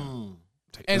 Damn.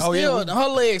 And Oh, yeah, still, her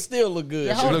legs still look good.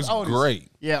 Yeah, She Otis- looks Otis.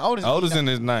 great. Yeah, Otis. Otis in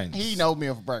his 90s. He eating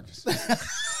oatmeal for breakfast.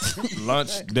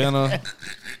 Lunch, dinner.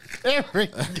 Every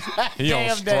He on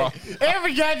goddamn straw. day.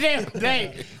 Every goddamn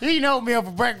day. He eating oatmeal for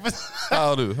breakfast. How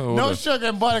old is he? No sugar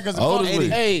and butter because Otis of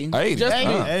is- Hey, 80. just 80.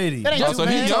 be, 80. That ain't Oh, too so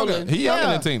he bad. younger. He younger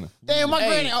Yeah. than Tina. Damn, my Hey,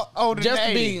 granny older just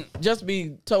than to 80.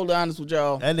 be totally honest with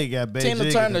y'all. That nigga got beige Tina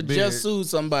jig Turner in the beard. just sued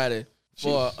somebody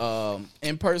for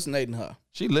impersonating her.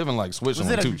 She living like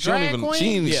Switzerland Was it a too. She don't drag even. queen? She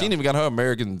ain't Yeah. even got her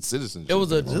American citizenship. It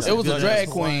was a This it was is a good drag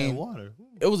ass Hawaiian queen. water.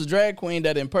 It was a drag queen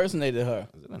that impersonated her,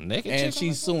 Is it a naked and chick?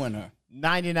 she's suing her.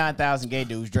 99,000 gay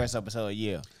dudes dress up as her a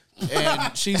year.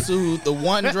 And she sued the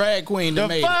one drag queen that The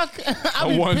made fuck? I A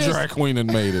be one pissed. drag queen that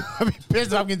made it. I be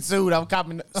pissed if I'm getting sued. I'm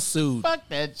copping. it. Sued. Fuck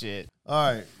that shit.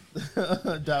 All right.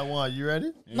 Dawan, you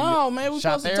ready? No, man, we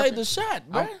Shot supposed to therapy? take the shot,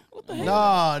 bro. What the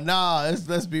hell? Nah.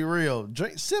 Let's be real.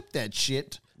 Drink, sip that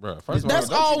shit. Bro, first of That's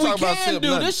don't all you we talk about can sip do.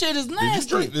 nothing. This shit is Did you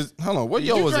drink nasty. this? Hold on, what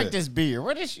You yo was drink it? this beer.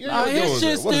 What is your Nah, yo his is shit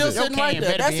it? What is still it? sitting Your right can there.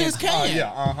 better That's be his in- can.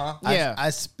 Yeah. I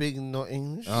speak no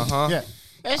English. Yeah.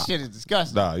 That shit is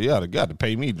disgusting. Nah, you got to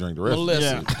pay me to drink the rest Well, of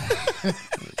listen, it.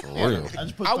 For real.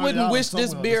 just put I wouldn't $30 wish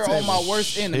this somewhere beer the on my table.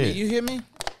 worst enemy. Shit. You hear me?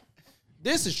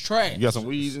 This is trash. You got some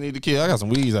weeds you need to kill? I got some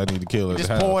weeds I need to kill. at Just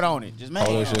the house. pour it on it. Just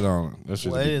Pour that shit on it. That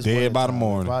shit Well, it is dead winter by the time.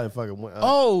 morning. Probably fucking went,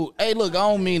 Oh, hey, look, I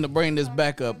don't mean to bring this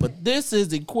back up, but this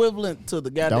is equivalent to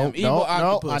the goddamn evil I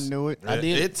octopus. knew it. I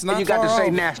did. It's not You got far to say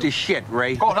off. nasty shit,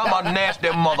 Ray. Cause I'm a nasty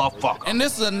motherfucker. And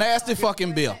this is a nasty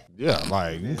fucking beer. Yeah,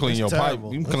 like you can clean your pipe.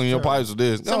 terrible. You can It's clean your pipes with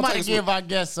this. Go Somebody take a give sip. our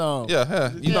guests some.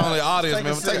 Yeah. You know the audience,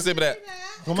 man. Take a sip of that.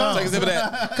 Come on. Take a sip of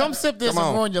that. Come sip this Come and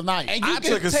on. ruin your night. And you I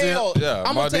can took a sip. tell. Yeah,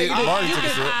 I'm Marty- gonna tell you this. Marty You took a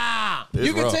can, sip.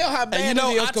 you can rough. tell how bad And you it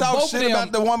know, is. I 'cause talked both shit of them,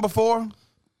 about the one before.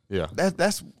 Yeah.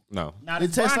 That's No.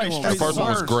 It tastes like The straight first one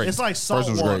was salt. great. It's like salt First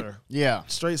one was great. water. Yeah.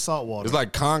 Straight salt water. It's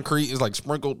like concrete. It's like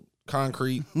sprinkled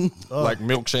concrete, like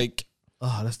milkshake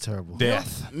oh, that's terrible.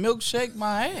 death. milkshake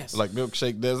my ass. It's like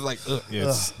milkshake death. It's like yeah,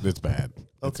 it's bad.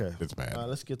 Okay. It's bad. All right,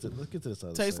 let's get to this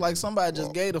other Tastes segment. like somebody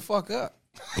just gave the fuck up.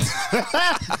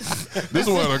 This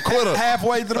one a quitter.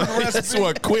 halfway through the recipe. That's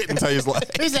what quitting tastes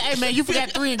like. He said, hey, man, you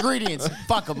forgot 3 ingredients.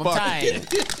 Fuck them. I'm Fuck tired.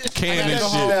 Can I this gotta go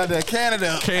shit. home. Out there,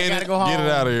 Canada. I Can gotta it. go home. Get it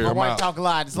out of here. My I'm wife out. talk a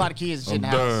lot. There's a lot of kids and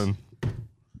shit I'm in the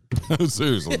house. done.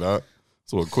 Seriously, dog.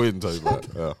 That's what quitting tastes like.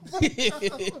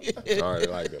 Yeah. All right,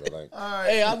 I like it. I like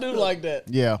it. Hey, I do like that.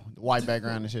 Yeah. White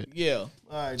background and shit. Yeah.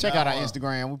 All right, Check now, out our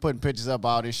Instagram. We're putting pictures up,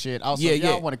 all this shit. Also, Yeah, if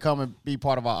y'all yeah. want to come and be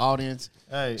part of our audience,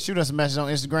 Hey. shoot us a message on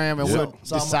Instagram and we'll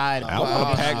So I'm- decide. I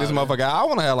want to pack this motherfucker out. I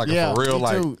want to have like Yeah, a for real, me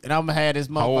like, too. And I'm going to have this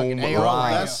motherfucking home AR.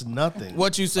 ride. That's nothing.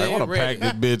 What you I said? want to pack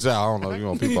Ready. this bitch out. I don't know. You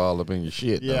want people all up in your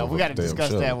shit. Yeah, though, we for got to the damn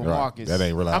discuss show. that with Right. Marcus. That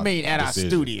ain't really I mean, at our decision.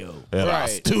 studio. At our Right.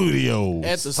 studio.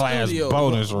 At the slash studio.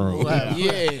 bonus room.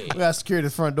 Yeah. We got security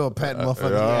at the front door patting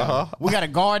motherfuckers. Uh-huh. We got a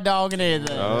guard dog and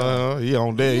everything. He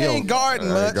on there. He ain't guarding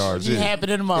much. He happy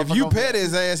to the motherfucker. If you pet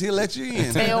his ass, he'll let you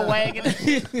in. tail wagging.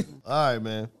 All right,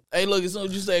 man. Hey, look, as soon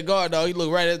as you say guard dog, he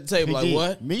look right at the table like, He did.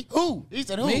 what? Me? Who? He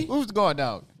said who? Me? Who's the guard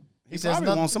dog? He probably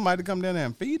want somebody to come down there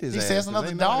and feed his ass. He says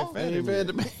another dog?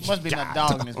 Must be another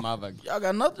dog in this motherfucker. Y'all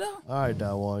got another dog? All right,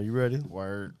 Dawan, you ready?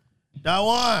 Word.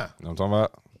 Dawan. You know what I'm talking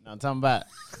about? No, I'm talking about.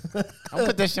 I'll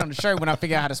put that shit on the shirt when I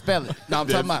figure out how to spell it. No, I'm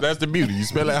talking about. That's the beauty. You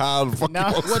spell it how the fuck No. you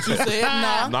want to What you said?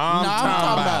 Nah. Nah,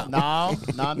 I'm talking about. No,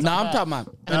 I'm talking about.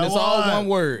 And it's all one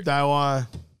word. Dawan.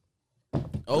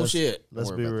 Oh, shit. Let's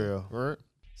be real. Word.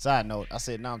 Side note, I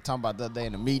said, no, I'm talking about the other day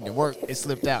in the meeting at work. It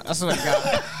slipped out. That's what I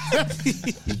got. I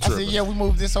said, yeah, we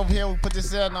moved this over here. We put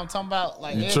this there. And I'm talking about,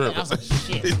 like, everything. I was like,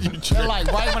 shit. And,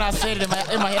 like, right when I said it in my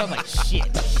head, I was like, shit.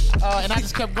 And I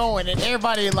just kept going. And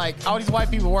everybody, like, all these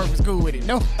white people work was cool with it.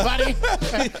 Nobody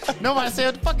said,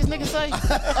 what the fuck this nigga say?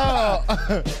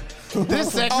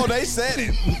 This segment. Oh, they said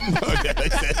it. Yeah, they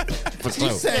said it. He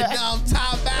said, no, I'm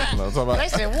talking about. They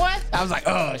said, what? I was like,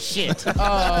 oh, shit.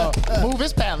 Move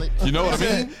his palate. You know what I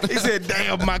mean? He said,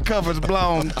 damn, my cover's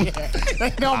blown. Yeah.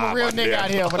 They know I'm a real nigga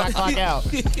out here when I clock out.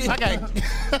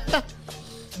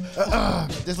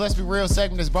 This Let's Be Real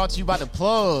segment is brought to you by The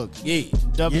Plug. Yeah.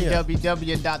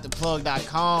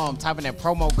 www.theplug.com. Type in that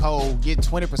promo code. Get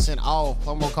 20% off.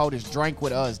 Promo code is Drink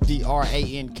With Us.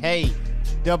 DRANK.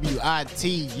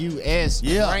 WITUS.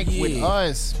 Yeah. Drink with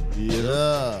us.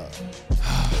 Yeah.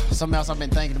 Something else I've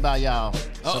been thinking about, y'all.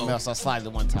 Something else I slightly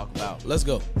want to talk about. Let's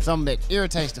go. Something that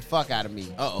irritates the fuck out of me.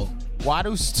 Why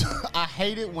do I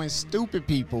hate it when stupid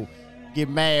people get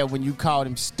mad when you call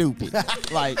them stupid?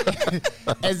 Like,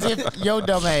 as if your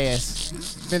dumb ass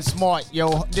been smart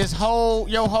your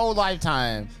whole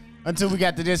lifetime. Until we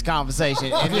got to this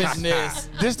conversation. And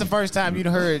this the first time you'd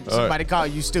heard somebody call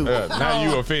you stupid. Now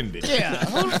you offended. Yeah,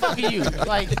 who the fuck are you?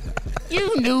 Like,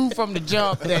 you knew from the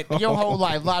jump that your whole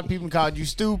life, a lot of people called you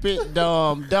stupid,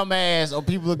 dumbass, or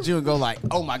people look at you and go like,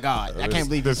 oh my God, I can't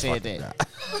believe you said that.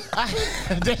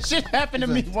 That shit happened to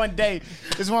me one day.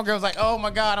 This one girl was like, oh my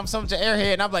God, I'm such an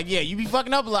airhead. And I'm like, yeah, you be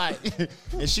fucking up a lot.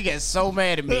 And she got so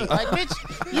mad at me. Like,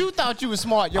 bitch, you thought you was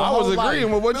smart your whole life. I was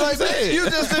agreeing with what you said. You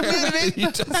just admitted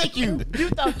it. Thank you. You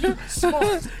thought you were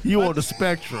smart. You on the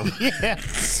spectrum. Yeah.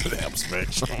 Damn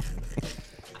spectrum.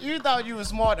 You thought you were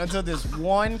smart until this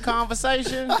one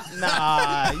conversation?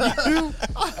 Nah, you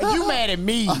mad at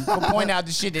me for pointing out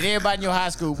the shit that everybody in your high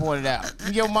school pointed out.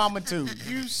 Your mama too.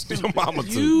 You stupid. Your mama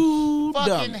too. You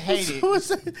fucking dumb. hate it.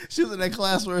 She was in that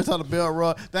class where it's on the bell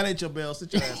rung. That ain't your bell.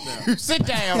 Sit your ass down. You sit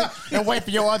down and wait for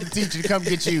your other teacher to come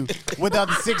get you with the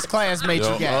other 6 classmates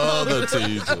you got. Other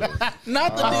teacher.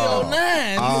 Not the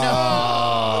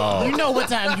D09. You know what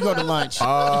time you go to lunch. She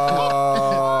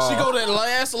go to that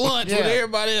last lunch with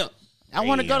everybody else. I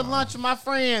want to go to lunch with my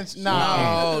friends.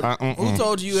 No. Who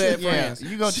told you had friends?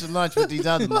 You go to lunch with these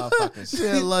other motherfuckers. She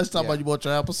had lunch talking about you bought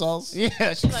your applesauce.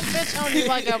 Yeah, she's like, bitch, I don't even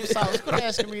like applesauce. Quit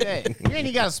asking me that. You ain't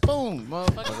even got a spoon,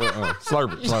 motherfucker.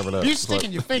 Slurp it up. You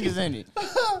sticking your fingers in it.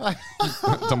 Like,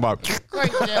 Talking about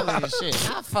great jelly and shit.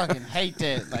 I fucking hate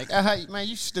that. Like, man,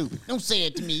 you stupid. Don't say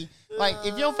it to me. Like,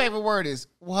 if your favorite word is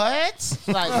what?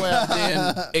 Like, well,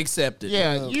 then accept it.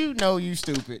 Yeah, you know you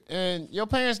stupid. And your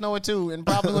parents know it too. And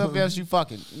probably whoever else you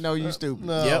fucking know you stupid.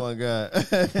 Oh my God.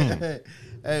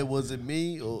 Hey, was it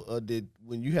me or did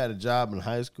when you had a job in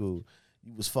high school,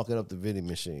 you was fucking up the vending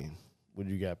machine when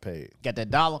you got paid? Got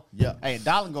that dollar? Yeah. Hey, a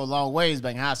dollar go a long ways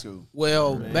back in high school.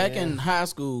 Well, back in high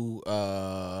school,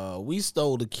 we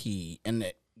stole the key and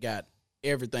got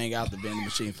everything out the vending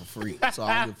machine for free. So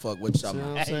I don't give a fuck what you're talking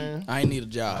about. I ain't need a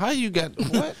job. how you got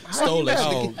what? Stole that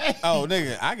shit. Oh,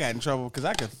 nigga, I got in trouble because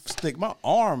I could stick my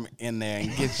arm in there and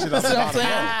get shit off the See what I'm bottom.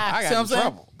 saying? I See got what I'm in saying?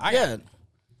 trouble.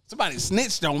 Somebody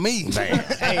snitched on me. They say,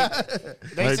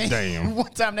 Damn.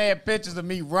 One time they had pictures of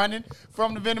me running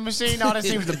from the vending machine. All they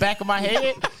see was the back of my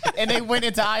head. And they went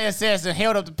into ISS and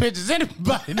held up the pictures.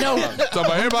 Anybody know? So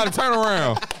about everybody turn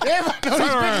around. Everybody know Turn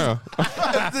these around.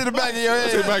 To the back of your To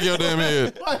the head. back of your damn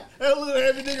head.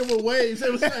 Every nigga with waves. It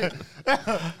was like,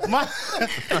 my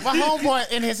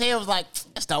homeboy in his head was like,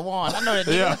 that's the one. I know that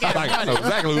nigga. Yeah, Look at him like, I know running.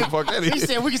 exactly who the fuck that He is.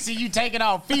 said, we can see you taking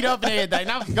off, feet up and everything.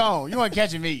 And I was gone. You weren't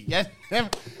catching me.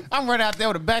 I'm running out there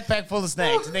with a backpack full of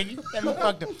snacks. Nigga, that me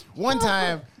fucked up. One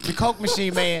time, the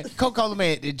Coca-Cola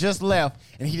man, it just left,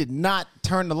 and he did not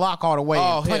turn the lock all the way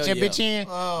and punch that bitch in.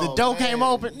 The door came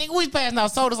open. Nigga, we passing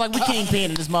out sodas like we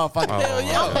kingpin in this motherfucker. Hell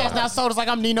yeah. I'm passing out sodas like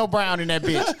I'm Nino Brown in that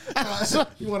bitch. So,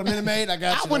 you want a Minute Maid? I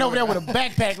got I you. went over there with a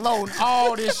backpack loading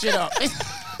all this shit up.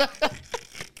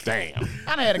 Damn.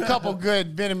 I done had a couple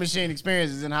good vending machine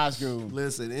experiences in high school.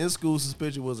 Listen, in school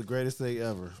suspension was the greatest thing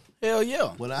ever. Hell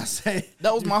yeah. When I say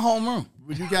That was my homeroom.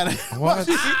 when you gotta What?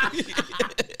 look,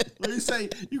 He say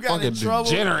you got in Fucking trouble.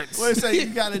 degenerates. What he say you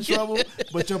got in trouble,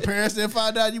 but your parents didn't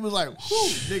find out. You was like, whew,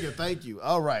 nigga, thank you.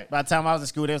 All right. By the time I was in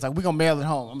school, they was like, "We gonna mail it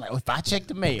home." I'm like, well, if I check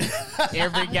the mail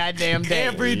every goddamn day,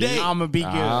 Every day. I'm gonna be good.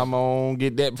 I'm gonna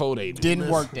get that before they do. Didn't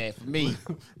work that for me.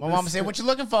 My mama said, "What you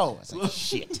looking for?" I was like,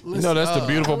 "Shit." You know, that's the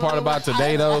beautiful part about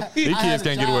today, though. These kids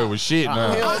can't get away with shit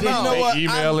now. You know what? They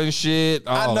emailing shit.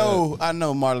 I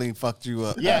know Marlene fucked you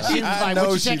up. Yeah, she was I like, know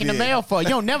 "What you she checking the did. mail for?" You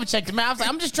don't never check the mail. I was like,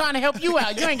 "I'm just trying to help you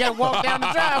out. You ain't got to walk down the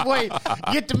driveway,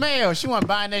 get the mail." She wasn't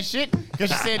buying that shit because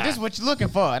she said, "This is what you're looking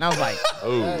for," and I was like,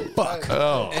 Oh, "Fuck."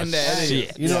 oh, And that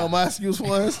shit. You know what my excuse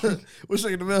was? What's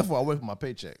checking the mail for? I wait for my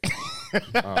paycheck.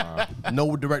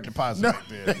 No direct deposit.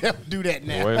 Do that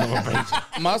now. Wait a minute.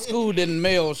 My school didn't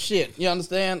mail shit. You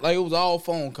understand? Like, it was all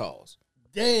phone calls.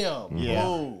 Damn. Yeah.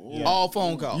 All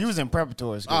phone calls. You was in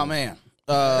preparatory school. Oh, man.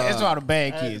 That's where all the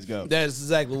bad kids go. That's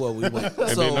exactly what we went.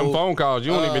 And then them phone calls,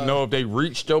 you don't even know if they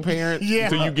reached your parents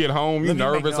until you get home. You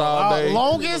nervous all day.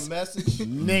 Longest, Message.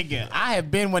 nigga, I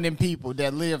have been one of them people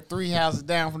that live 3 houses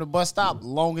down from the bus stop.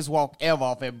 Longest walk ever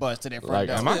off that bus to that front Like,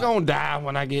 door. am I gonna die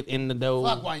when I get in the door?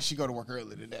 Fuck, why didn't she go to work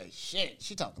early today? Shit,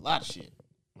 she talked a lot of shit.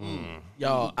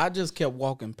 Y'all, I just kept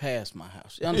walking past my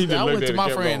house. You He just understand? I looked went at to it my and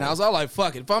kept friend's going. house. I was like,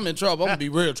 fuck it. If I'm in trouble, I'm going to be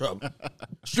real trouble.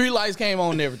 Street lights came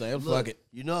on and everything. Fuck it.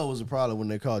 You know it was a problem when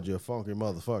they called you a funky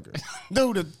motherfucker.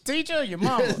 Dude, the teacher or your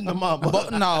mama? The mama.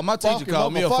 But, no, my teacher Funky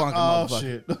called me a funky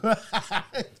motherfucker. motherfucker.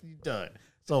 Oh, shit. You done.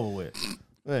 It's over with.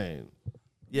 Man.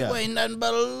 Yeah. You ain't nothing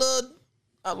but a little.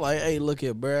 I'm like, hey, look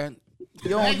here, bruh. You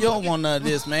don't want none of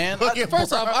this, man.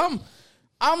 First off,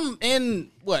 I'm in,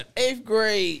 what, 8th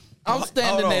grade. I'm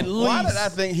standing Hold on. at least. Why did I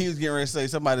think he was getting ready to say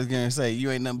somebody's getting ready to say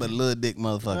you ain't nothing but a little dick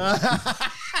motherfucker?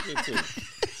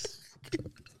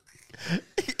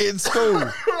 In school.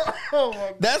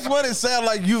 That's what it sounded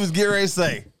like you was getting ready to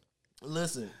say.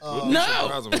 Listen.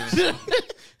 No.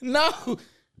 No.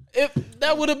 If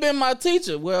that would have been my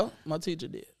teacher. Well, my teacher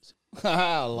did.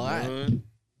 I lied.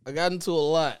 I got into a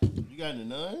lot. You got into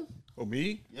none? For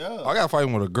me? Yeah. I got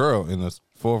fighting with a girl in the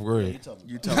 4th grade.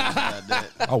 You told me about that.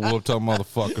 I whooped her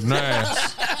motherfucking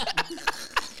ass.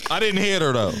 I didn't hit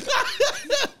her though.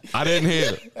 I didn't hit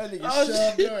her. That nigga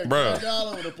shoved her and Bruh. kicked all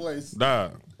over the place. Nah.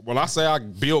 When I say I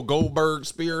Bill Goldberg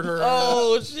speared her,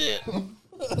 Oh, shit.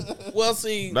 Well,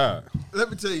 see. nah. Let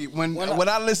me tell you, when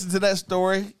I listened to that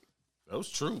story, That was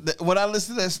true. when I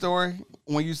listened to that story,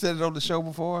 when you said it on the show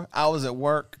before, I was at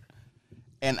work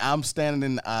and I'm standing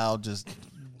in the aisle just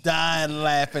dying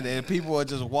laughing, and people are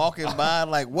just walking by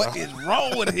like, what is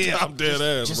wrong with him? I'm dead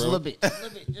ass, Just bro. a little bit.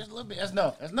 Just a little bit. That's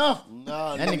enough. That's enough.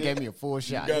 Nah, That nigga gave me a full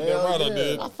shot. Goddamn right I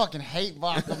did. I fucking hate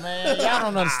vodka, man. Y'all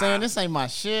don't understand. This ain't my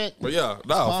shit. But yeah,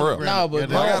 no, for real. No,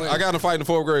 but I got in a fight in the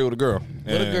 4th grade with a girl. with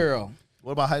a And- girl.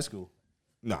 What about high school?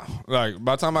 No, like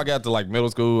by the time I got to like middle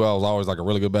school, I was always like a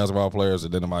really good basketball player. So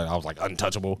then I was like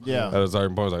untouchable. Yeah. At a certain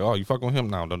point, I was like, oh, you fucking with him?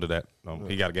 No, don't do that. No,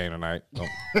 he got a game tonight. No.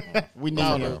 We need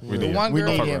him. We The need one him. We girl,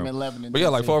 need fuck him around. at 11 and But yeah,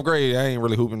 like 13. 4th grade, I ain't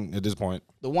really hooping at this point.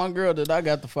 the one girl that I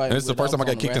got to fight And it's the with, first time I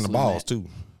was got on kicked in the wrestling balls mat. too.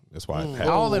 That's why it happened.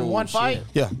 All in one fight?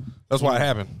 Yeah, that's why it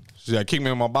happened. She like kicked me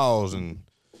in my balls, and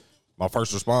my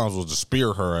first response was to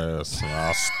spear her ass. And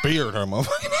I speared her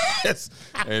motherfucking ass.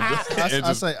 And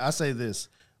I say this.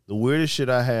 The weirdest shit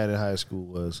I had in high school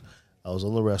was I was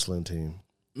on the wrestling team,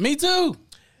 Me too.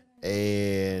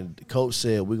 and the coach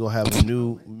said we're gonna have a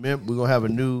new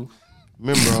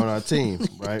member on our team,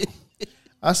 right?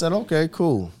 I said, okay,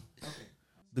 cool.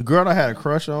 The girl I had a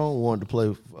crush on wanted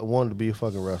to be a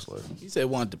fucking wrestler. He said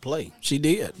wanted to play. She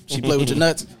did. She played with your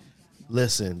nuts.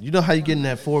 Listen, you know how you get in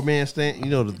that 4-man stand? You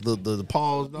know the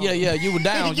pause. Dog? Yeah, yeah. You were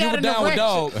down. You were down with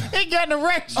dog. He got an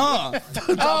erection.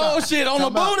 Oh shit! On the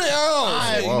booty.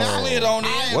 Oh, shit. Whoa. Slid on I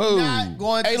it. am Whoa. not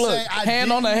going to Hey, look. say I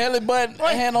Hand on the didn't. belly button.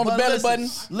 Hand on the But belly listen, button.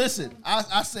 Listen,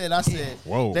 I said,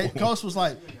 Whoa. that coach was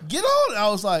like, get on it. I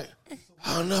was like,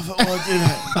 I don't know if I want to do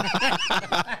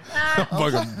that.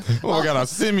 I got a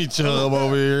semi chub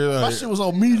over here. My Like, shit was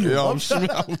on medium. yeah, I'm trying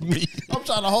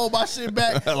to hold my shit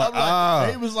back.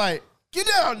 He was like, get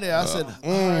down there. I said,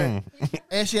 all right.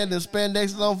 And she had the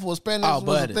spandex on for spandex Oh, was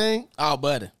buddy. a thing. Oh,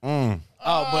 buddy. Mm.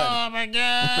 Oh, buddy. Oh, my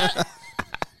God.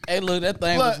 Hey, look, that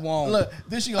thing was warm. Look,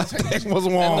 then she gonna take It was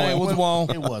That warm. thing was warm.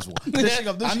 It was one. Then she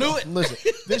gonna, I knew it. Listen,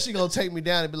 then she gonna take me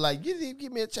down and be like, you didn't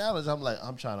give me a challenge. I'm like,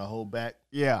 I'm trying to hold back.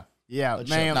 Yeah,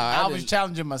 man. Nah, I I was didn't.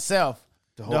 challenging myself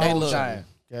the whole whole look. time.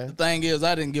 Okay. The thing is,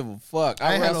 I didn't give a fuck. I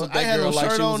I ain't had wrestled no that girl like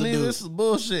shirt she was on a either. dude. This is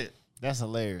bullshit. That's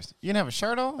hilarious. You didn't have a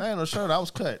shirt on? I ain't no shirt. I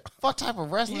was cut. Fuck type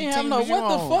of wrestling Yeah, team no, was you what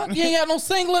the on? fuck? You ain't got no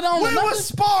singlet on. We or nothing? was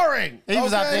sparring. He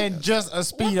was out there in just a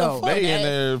Speedo. They in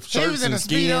their He shirts was in and a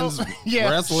Speedo. skins, Yeah.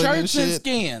 wrestling and Shirts and shit.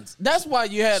 skins. That's why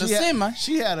you had a semi.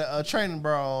 She had a training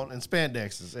bra on and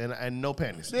spandexes and no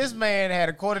panties. This man had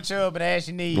a quarter chub and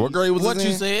ashy knees. What grade was What this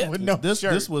you in? said? With no This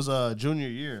shirt. was junior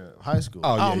year of high school.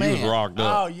 Oh yeah, Oh, you man. was rocked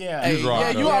up. Oh, yeah. Hey, was rocked yeah,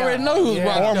 up. you already know who's Yeah.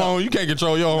 rocked up. Hormone, you can't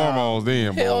control your hormones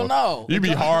then, boy. Hell no. You be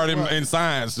hard in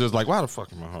science, just like, why the fuck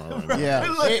am I hard right now?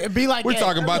 Yeah. It'd be like We're that.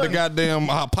 talking about the goddamn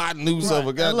hypotenuse of a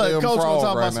Look, goddamn Coach was frog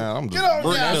talking right about now. I'm Get just over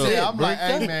bricked there. up. I'm like,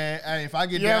 hey man, hey, if I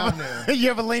get You down ever, there, you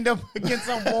ever leaned up against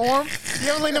something warm? You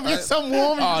ever leaned up against something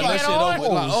warm? And Oh, you that get shit on? over.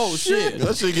 Like, oh shit.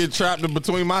 That shit get trapped in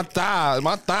between my thighs.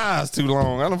 My thighs too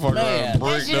long. I don't fucking Man,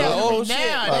 bricked Shit, up. Oh, oh, shit.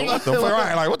 now, Like, nigga. what the fuck?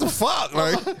 Right, like, what the fuck?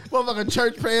 Like, motherfucking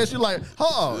church pants, you like,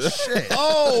 oh shit.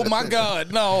 Oh my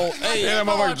God, no. Hey, that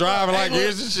motherfucker driving like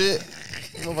this and shit.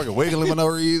 Motherfucker wiggling for no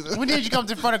reason. When did you come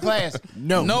to the front of class?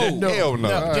 no. Hell no.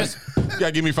 No, just You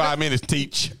gotta give me 5 minutes,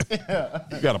 teach. You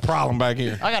got a problem back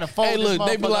here. I got to fold Hey, this look,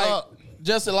 they be motherfucker like, up.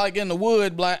 just like in the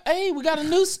wood, like, hey, we got a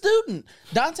new student.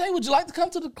 Dante, would you like to come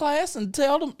to the class and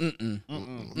tell them?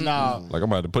 No. Like,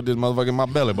 I'm about to put this motherfucker in my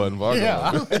belly button. Before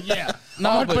I go. Yeah. Yeah. No,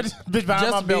 I'm but gonna put this bitch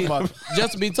behind my belt buckle.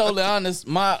 just to be totally honest,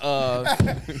 my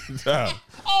Yeah.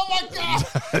 Oh my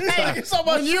god. Hey, so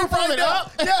much When you pull it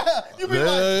up, yeah, you be like,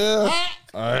 Yeah.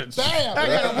 All right. damn. I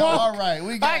gotta walk. All right,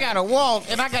 we got I gotta walk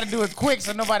and I gotta do it quick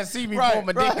so nobody see me Right, pull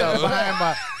my dick right.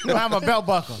 up behind my belt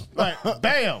buckle. right.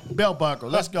 Bam, belt buckle.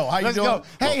 Let's go. How you Let's doing? go.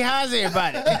 Hey, how's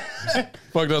everybody?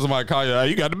 Fuck does somebody call you? Hey,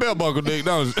 you got the belt buckle, dick,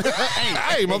 don't you?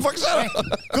 Hey, motherfucker, shut up.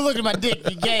 Good look at my dick.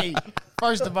 He gay.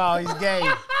 First of all, he's gay.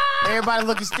 Everybody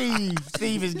look at Steve.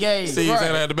 Steve is gay. See, you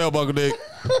said I had the belt buckle, dick.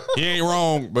 He ain't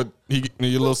wrong, but he a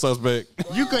little suspect.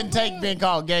 You couldn't take being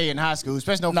called gay in high school,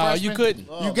 especially no No, freshman. you couldn't.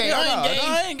 You gay? I ain't gay.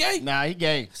 No, I ain't gay. Nah, he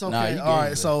gay. It's okay. Nah, you all gay,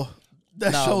 right, so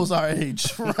that No. shows our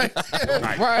age, right?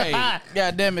 Right.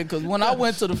 God damn it, because when I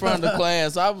went to the front of the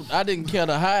class, I didn't care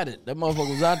to hide it. That motherfucker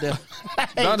was out there.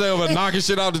 Dante over knocking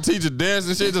shit out the teacher's desk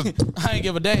and shit. Just, I ain't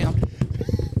give a damn.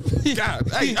 God,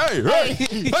 hey.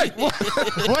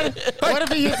 What if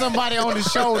he hit somebody on the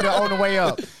shoulder on the way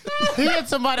up? He hit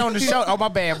somebody on the shoulder. Oh, my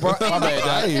bad, bro. My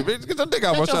bad. Hey, bitch, get your dick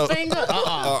out my Put your shoulder. finger.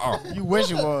 You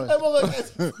wish it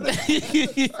was.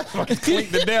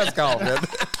 Clean the desk off, man.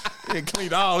 He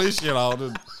cleaned all this shit off.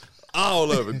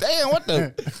 All of it. Damn, what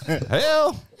the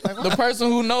hell? The person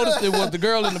who noticed it was the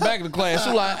girl in the back of the class. She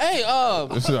was like, hey,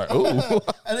 It's like, ooh.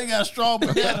 And they got a strong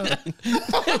banana.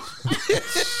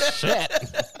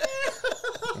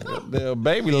 The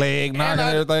baby leg knocking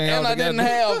everything out. and I didn't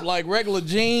have like regular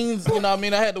jeans. You know what I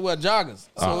mean? I had to wear joggers.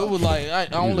 So it was like, I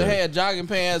only had jogging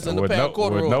pants and a pair of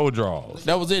corduroy. with no drawers.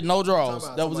 That was it, no drawers.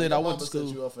 That was it. I went to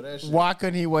school. Why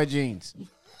couldn't he wear jeans?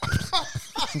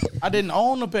 I didn't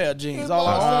own a pair of jeans. All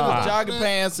I owned was jogging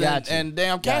pants Gotcha. and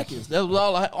damn khakis. That was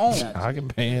all I owned. Jogging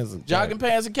pants. And Jogging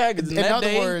pants and khakis. And In that other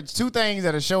day, words, two things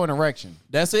that are showing erection.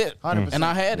 that's it. 100%. And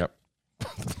I had it.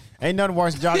 Yep. Ain't nothing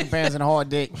worse than jogging pants and a hard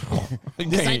dick. You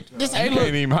can't look,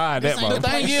 even hide that The motherfucker.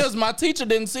 thing is, my teacher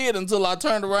didn't see it until I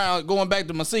turned around going back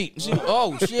to my seat. She,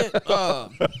 oh shit,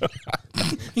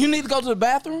 you need to go to the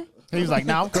bathroom? He was like,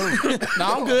 nah, I'm cool. No,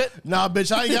 I'm good. Nah,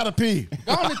 bitch, I ain't gotta pee.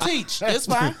 Go on and teach. It's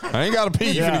fine. I ain't got to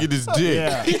pee. You finna get this dick.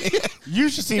 Yeah. You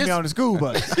should see me on the school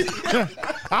bus.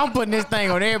 I'm putting this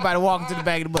thing on everybody walking to the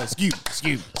back of the bus.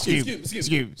 Excuse me.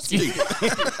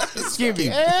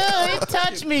 It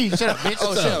touched me. Shut up, bitch.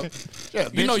 Oh, shut up. Shut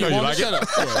up, You know bitch. you want like to shut up.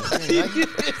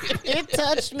 It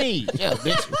touched me. Shut up,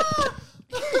 bitch.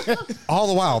 All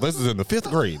the while, this is in the 5th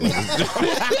grade.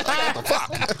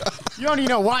 You don't even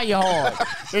know why you're hard.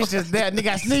 It's just that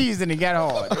nigga sneezed and he got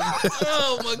hard.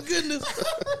 Oh my goodness.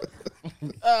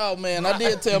 Oh man, I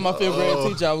did tell my 5th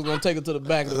grade teacher I was gonna take her to the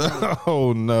back of the room.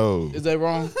 Oh no. Is that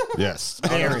wrong? Yes.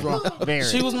 Very.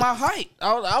 She was my height.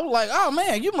 I was like, oh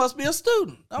man, you must be a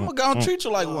student. I'm gonna go and treat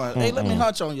you like one. Hey, let me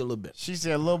hunch on you a little bit. She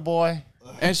said, little boy.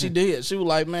 And she did. She was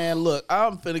like, man, look,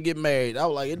 I'm finna get married. I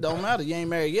was like, it don't matter. You ain't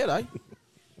married yet, are you?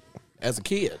 As a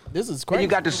kid. This is crazy. You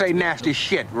got to say nasty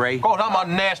shit, Ray. Cause I'm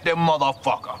a nasty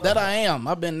motherfucker. That I am.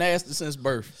 I've been nasty since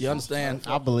birth. You understand?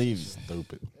 I believe you.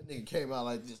 Stupid. That nigga came out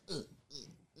like this.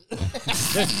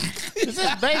 Is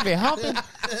this baby humping?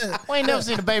 We ain't never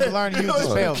seen a baby learn to use his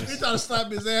He pelvis. trying to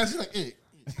slap his ass. He's like, eh.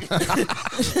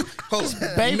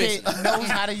 Baby knows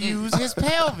how to use his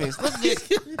pelvis. Look at this.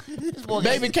 This boy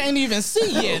Baby can't even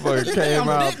see yet. Motherfucker came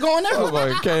Damn, dick going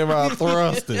everywhere. Motherfucker came out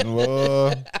thrusting.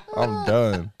 Boy. I'm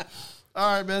done.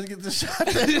 All right, man, let's get the shot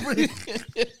therapy.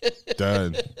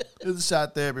 Done. It's the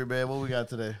shot therapy, man. What we got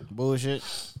today? bullshit.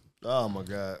 Oh my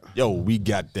God. Yo, we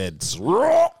got that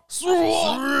Ciroc.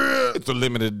 It's a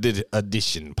limited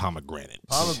edition pomegranate.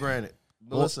 Pomegranate.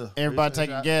 Melissa. Everybody take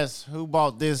a guess. Who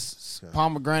bought this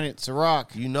pomegranate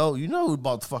Ciroc? You know who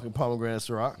bought the fucking pomegranate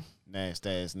Ciroc? Nasty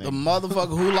ass nigga. The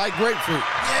motherfucker who like grapefruit.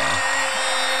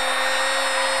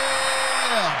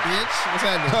 Yeah, bitch. What's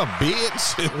happening?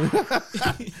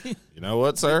 Bitch. You know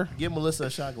what, sir? Give Melissa a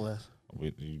shot glass.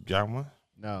 You got one?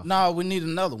 No. No, we need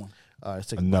another one. All right, let's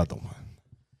take Another one.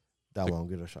 that one.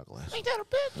 Get her a shot glass. Ain't that a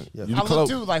bitch? Yeah. You I the look close.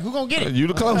 too like who gonna get it? You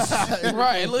the closest.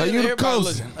 Right, look Hey, at you the everybody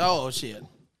closest. looking. Oh shit.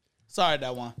 Sorry,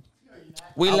 that one.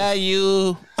 We love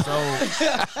you. So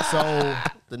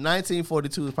the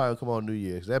 1942 is probably come on New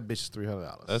Year's. That bitch is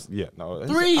 $300. That's no.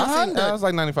 $300? That was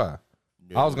like 95.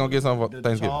 I was gonna get some for The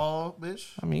Thanksgiving. tall bitch.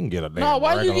 I mean, you can get a damn. No,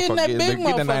 why you regular getting that fuck- big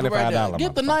get the motherfucker right there? $95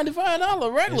 Get the motherfucker.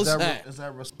 $95 regular sack. Is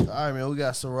that all right, man? We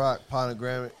got Ciroc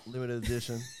pomegranate limited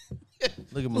edition.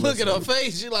 Look at Melissa. Look at her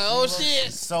face. She like, oh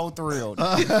shit. So thrilled.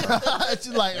 She's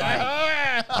like,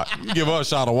 You give her a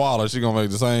shot of water, she gonna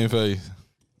make the same face.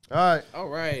 all right. All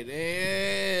right.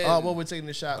 And What we're taking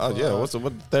the shot Oh for? yeah, what's the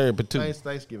therapy too?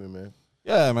 Thanksgiving, man.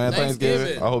 Yeah, man. Thanksgiving.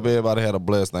 Thanksgiving. I hope everybody had a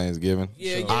blessed Thanksgiving.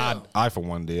 Yeah, yeah. I for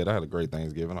one did. I had a great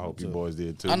Thanksgiving. I hope you boys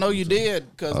did too. I know you did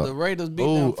because the Raiders beat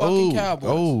them fucking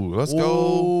Cowboys. Let's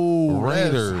go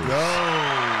Raiders. Let's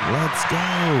go. Let's go.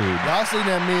 Y'all seen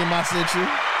that meme I sent you?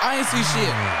 I ain't see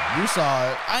shit. You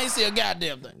saw it. I ain't see a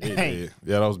goddamn thing.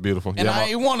 Yeah, that was beautiful. And yeah, I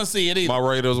ain't want to see it either. my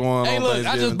Raiders won. Hey, on look, I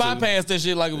Thanksgiving, just too. bypassed that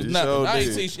shit like it was You nothing. sure I ain't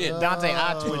did. see shit. Dante,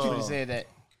 I twitched when he said that.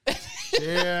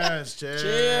 Cheers. Cheers.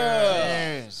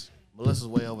 Yes. Melissa's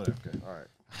way over there. Okay. All right.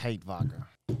 I hate vodka.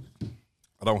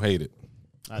 I don't hate it.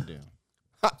 I do.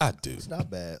 I do. It's not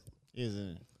bad.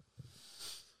 Isn't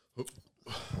it?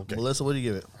 Okay. Melissa, what do you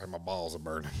give it? My balls are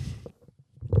burning.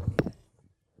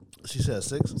 She said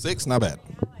 6. 6, not bad.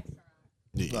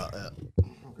 Yeah.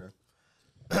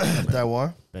 Okay. That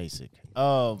one? Basic.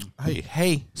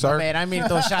 Hey, sir. Man, I mean to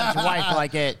throw a shot at your wife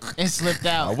like that. It slipped I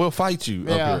out. will fight you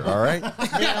Yeah. up here, all right?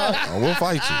 I will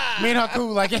fight you. Me and her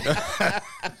cool like that.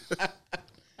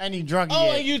 I ain't even drunk Oh,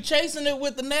 yet. and you chasing it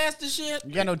with the nasty shit?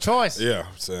 You got no choice. Yeah,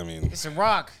 so I mean, It's a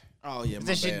rock. Oh, yeah, my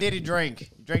That shit bad. diddy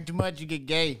drink. You drink too much, you get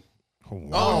gay. Oh,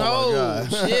 no.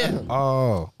 Shit.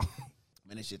 oh,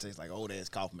 Man, this shit tastes like old ass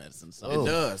cough medicine. So It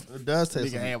does. It does taste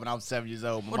nigga like had when I was 7 years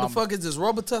old. My What the mama- fuck is this,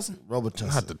 Robitussin?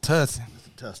 Robitussin. not the tussin.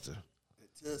 Tuster.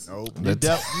 Nope. You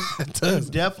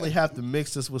definitely have to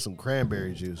mix this with some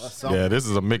cranberry juice. Yeah, this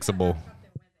is a mixable.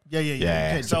 Yeah. Yeah,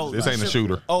 You can't- this ain't a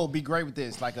shooter. Oh, it'd be great with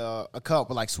this. Like a cup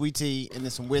with like sweet tea and then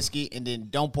some whiskey and then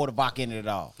don't pour the vodka in it at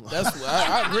all. That's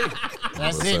I agree.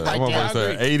 That's it right I'm there. gonna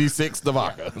say 86 the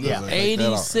vodka. Yeah.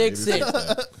 86 it.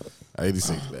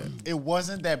 86 man. It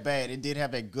wasn't that bad. It did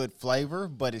have a good flavor,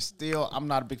 but it's still, I'm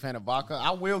not a big fan of vodka.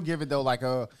 I will give it though, like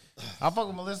I fuck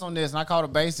with Melissa on this, and I called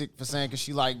her basic for saying because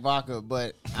she like vodka,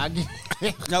 but I give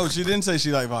No, she didn't say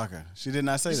she liked vodka. She did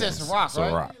not say She that. said Ciroc,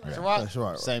 right? Ciroc, yeah. Ciroc?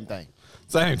 Ciroc. Same thing.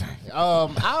 Same thing.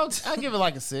 I'll give it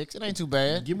like a 6. It ain't too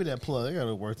bad. Give me that plug. I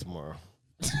gotta work tomorrow.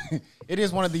 It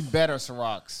is one of the better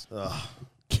Cirocs.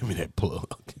 Give me that plug.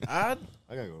 I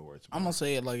I gotta go to work tomorrow. I'm gonna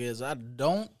say it like this. I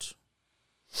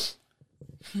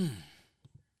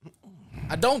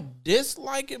don't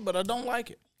dislike it, but I don't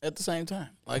like it at the same time.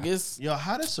 Like it's Yo,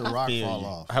 how did Ciroc feel fall you.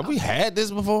 off? Have we had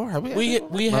this before? Have we? Had we this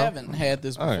before? No? haven't had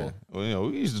this before. Okay. Well, you know,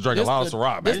 we used to drink This a lot of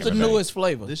Ciroc. This back the in the day. newest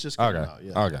flavor. This just came Okay. out.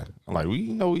 Yeah. Okay. I'm like,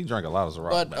 we drank a lot of Ciroc.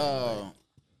 But back in the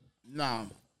day.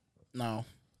 no.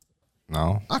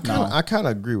 No. I kind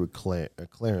of agree with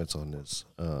Clarence on this.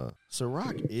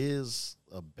 Ciroc is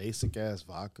a basic ass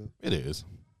vodka. It is.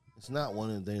 It's not one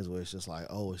of the things where it's just like,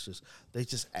 oh, it's just they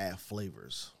just add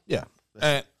flavors. Yeah.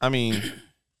 And I mean,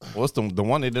 what's the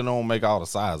one they don't make all the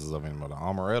sizes of anymore? The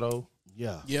Amaretto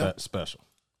Yeah. special.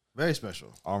 Very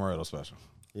special. Amaretto special.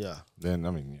 Yeah. Then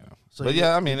I mean, you know. So but you-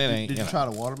 yeah, I mean, it ain't. Did you know. try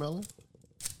the watermelon?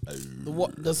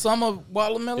 The summer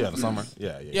watermelon. Yeah, the summer.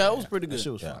 Yeah. Yeah, it was pretty That good.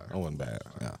 shit was Yeah, fire. it wasn't bad.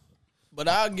 Yeah. But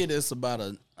I'll get this about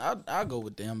I'll go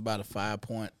with them about a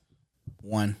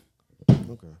 5.1,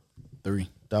 Okay. 3.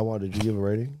 That one, did you give a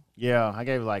rating? Yeah, I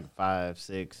gave it like 5,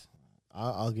 6.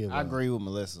 I'll give. I agree with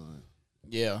Melissa.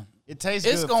 Yeah. It tastes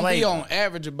It's good gonna be flavor. on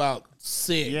average about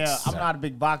 6. Yeah, I'm not a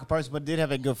big vodka person, but it did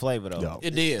have a good flavor though. Yo.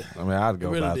 It did. I mean, I'd go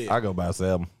It really by. did. I go by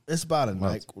 7. It's about a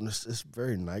night. It's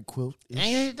very NyQuil.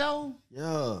 Ain't it though? Yeah.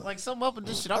 Like something up with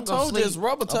this shit. I I'm gonna told you it's sleep.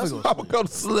 Robitussin. I'm gonna go to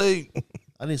sleep.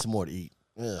 I need some more to eat.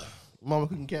 Yeah. Mama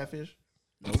cooking catfish?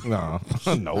 No,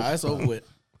 no, Nah, it's over with.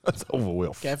 that's over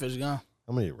with. Catfish gone.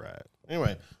 I'm gonna eat right.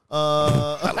 Anyway,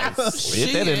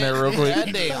 Hit that in there real quick.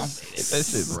 Goddamn. Hit that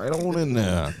shit right on in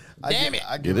there. Damn it.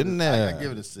 I Get give in I there.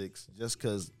 give it a 6 just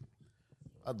because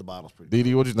the bottle's pretty.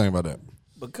 Didi, what you think about that?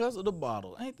 Because of the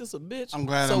bottle. Ain't this a bitch? I'm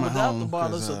glad so I'm at without home the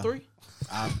bottle, it's a 'cause, 3?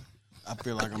 I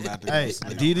feel like I'm about to. Hey,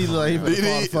 DD look like he finna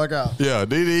fall the fuck out. Yeah,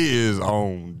 DD is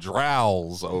on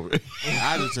drowse over.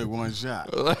 I just took one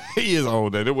shot. He is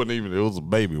on that. It wasn't even. It was a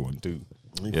baby one too.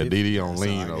 Yeah, DD on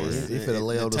lean So I over guess here. He finna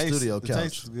lay on the studio the couch.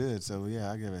 taste is good, so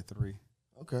yeah, I give it a 3.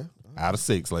 Okay. Out of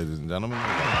 6, ladies and gentlemen.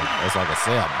 That's like a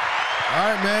 7. All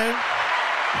right, man.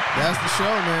 That's the show,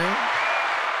 man.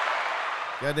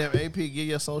 Goddamn AP, give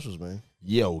your socials, man.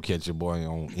 Yo, catch your boy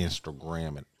on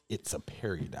Instagram at It's a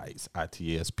Paradise.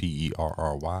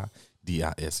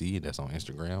 ITSPERRYDISE. That's on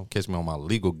Instagram. Catch me on my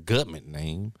legal government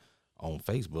name on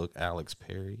Facebook, Alex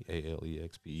Perry,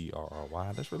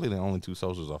 ALEXPERRY. That's really the only 2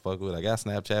 socials I fuck with. I got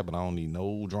Snapchat, but I don't need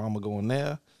no drama going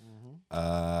there.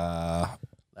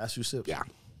 Last few sips. Yeah.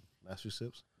 Last few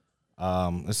sips.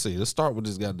 Let's see. Let's start with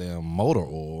this goddamn motor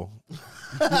oil.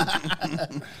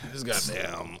 This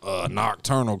goddamn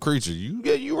nocturnal creature.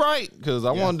 You right, because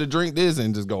I wanted to drink this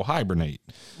and just go hibernate.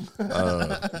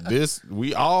 This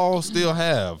we all still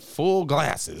have full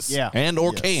glasses, and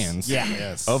or cans,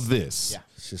 of this. Yeah.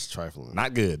 It's just trifling.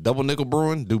 Not good. Double nickel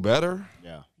brewing, do better.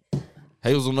 Yeah.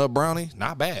 Hazelnut brownie,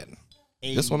 not bad.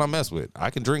 This one I mess with.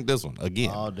 I can drink this one again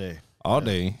All day. all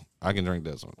day. I can drink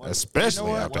this one,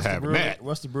 especially after having that.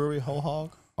 What's the brewery? Whole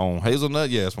Hog? On Hazelnut,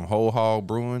 yeah, it's from Whole Hog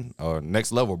Brewing or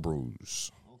Next Level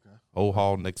Brews. Okay. Whole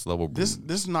Hog Next Level Brews.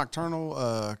 This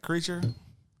nocturnal creature,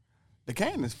 the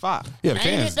can is fire. Yeah, the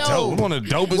can's dope. One of the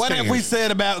dopest What cans. have we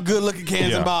said about good looking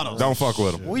cans and bottles? Don't fuck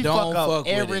with them. We Don't fuck fuck up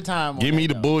with every it. time. Give me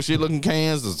the bullshit looking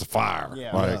cans. It's fire.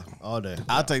 Yeah. Like, All day.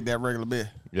 I'll take that regular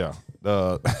beer. yeah.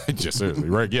 Just seriously,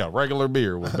 regular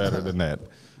beer was better than that.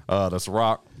 That's a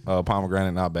rock.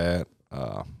 Pomegranate, not bad.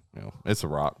 It's a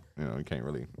rock. You can't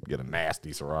really get a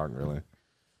nasty Ciroc, really.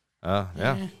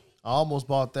 Yeah. I almost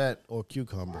bought that or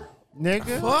cucumber.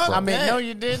 Nigga. I mean, no,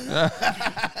 you didn't.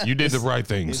 You did the right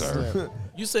thing, sir.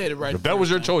 You said it right. If that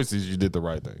was your choices, you did the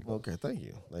right thing. Okay, thank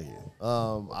you.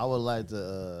 I would like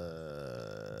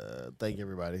to thank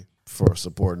everybody for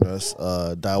supporting us.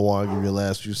 Daiwan, give your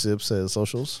last few sips at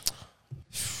socials.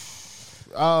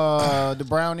 The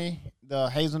brownie, the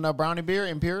hazelnut brownie beer,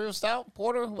 Imperial Stout,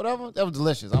 Porter, whatever. That was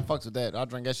delicious. I fucks with that. I'll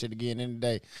drink that shit again any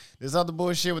day. This other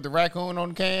bullshit with the raccoon on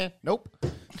the can, nope.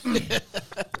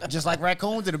 Just like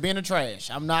raccoons, it'll be in the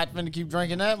trash. I'm not finna keep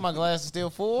drinking that. My glass is still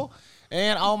full.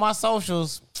 And all my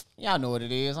socials, y'all know what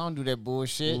it is. I don't do that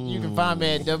bullshit. You can find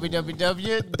me at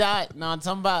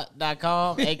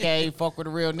www.nontumbat.com, aka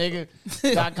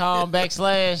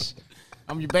fuckwitharealnigga.com /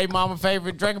 I'm your baby mama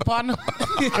favorite drinking partner.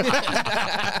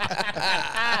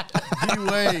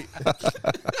 Wait.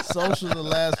 Social the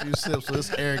last few sips, so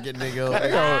this arrogant nigga.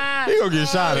 He gonna get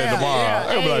shot at tomorrow.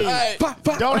 Yeah. He'll be like, "Pop,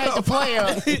 pop." Don't hate the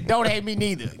player. Don't hate me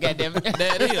neither. Goddamn it.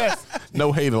 That is.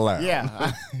 No hate allowed.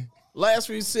 Yeah. Last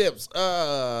few sips.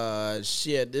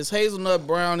 Shit. This hazelnut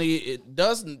brownie, it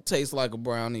doesn't taste like a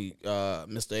brownie,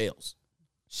 Mr. L's.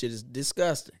 Shit is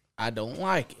disgusting. I don't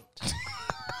like it.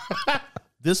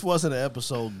 This wasn't an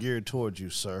episode geared towards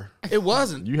you, sir. It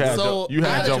wasn't. You had your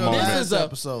moment. This is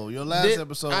episode. Your last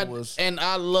episode was. And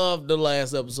I loved the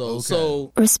last episode. Okay.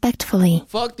 So Respectfully.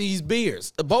 fuck these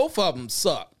beers. Both of them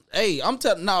suck. Hey, I'm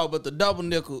telling but the double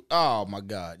nickel. Oh my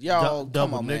god, y'all, come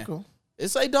double on, nickel? man. It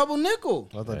say double nickel.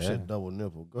 I thought you said double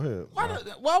nipple. Go ahead.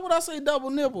 Why would I say double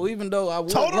nipple? Even though I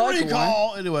would Total like recall.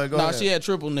 one. Anyway, go No, ahead. she had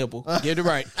triple nipple. Get it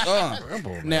right.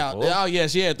 Now, oh yeah,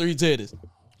 she had 3 titties.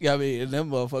 Yeah, I mean, and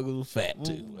them motherfuckers was fat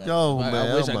too. Yo, I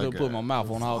man, wish oh I my could put my mouth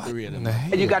on all 3 of them.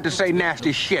 And you got to say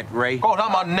nasty shit, Ray. Cause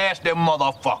I'm a nasty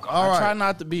motherfucker. I try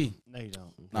not to be. No, you don't.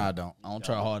 No, I don't. I don't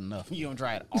try hard enough. You don't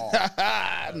try it all.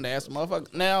 Nasty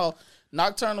motherfucker. Now,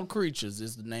 Nocturnal Creatures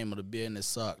is the name of the beer, and it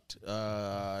sucked.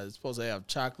 It's supposed to have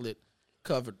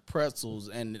chocolate-covered pretzels,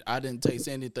 and I didn't taste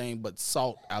anything but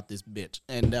salt out this bitch,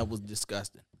 and that was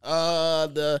disgusting.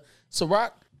 The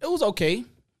Ciroc, it was okay.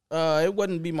 It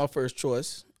wouldn't be my first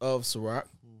choice of Ciroc.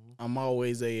 I'm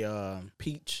always a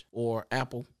peach or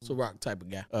apple Ciroc type of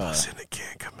guy. What's in the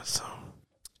can coming soon?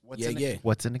 What's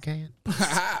in the can?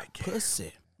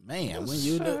 Pussy. Man, when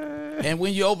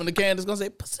you open the can, it's gonna say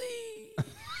pussy.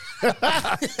 Get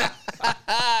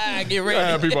ready.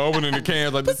 Yeah, people opening the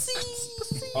cans like this.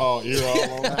 Oh, you're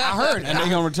all on. I heard it. And they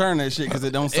gonna return that shit because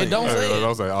it don't say It don't say it.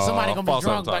 Don't say, oh, Somebody gonna be false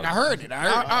drunk like, I heard it.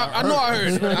 I know I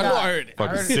heard it. I know I heard it.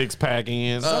 Fucking 6-pack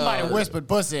in. Somebody whispered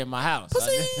pussy in my house.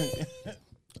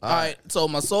 All right, so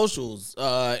my socials,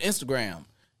 Instagram,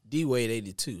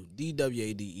 DWade82,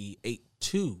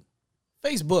 DWADE82.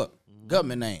 Facebook,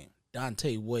 government name,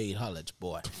 Dante Wade, holla at your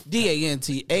boy.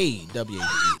 DANTAWADE.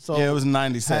 So Yeah, it was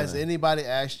 97. Has anybody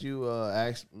asked you,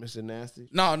 asked Mr. Nasty?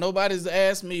 No, nobody's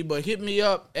asked me, but hit me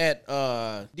up at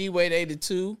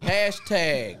DWade82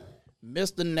 hashtag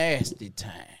Mr. Nasty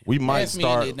Time. We might Ask me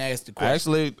start. any nasty questions.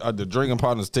 Actually, the Drinking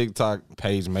Partners TikTok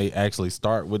page may actually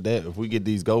start with that. If we get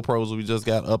these GoPros we just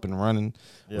got up and running,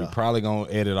 we probably gonna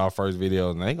edit our first video,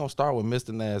 and they gonna start with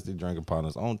Mr. Nasty Drinking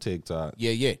Partners on TikTok.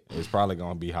 Yeah. It's probably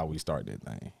gonna be how we start that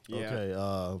thing. Okay.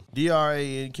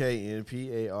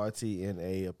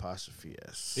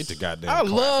 DRANKNPARTNA''S. Hit the goddamn. I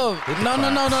love. No.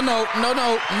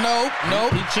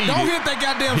 He cheated. Don't hit that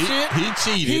goddamn shit. He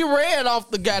cheated. He read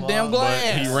off the goddamn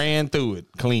glass. But he ran through it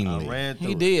cleanly.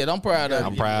 He did. I'm proud of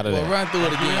I'm you. proud of Well, that. run through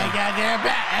it again.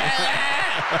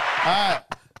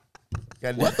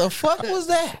 What the fuck was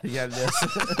that? You got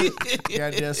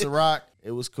that Ciroc.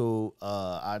 It was cool.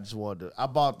 I just wanted to. I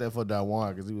bought that for Dawan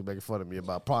because he was making fun of me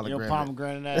about Your pomegranate.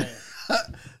 pomegranate.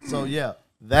 So yeah,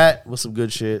 that was some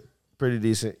good shit. Pretty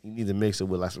decent. You need to mix it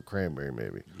with like some cranberry,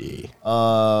 maybe. Yeah.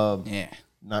 Yeah.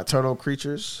 Nocturnal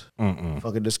Creatures.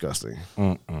 Fucking disgusting.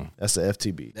 That's the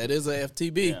FTB. That is a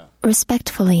FTB. Yeah.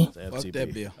 Respectfully. That's the Fuck FTB.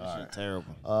 that bill. Shit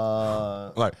terrible.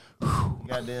 Like,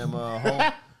 Goddamn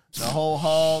the whole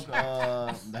hog,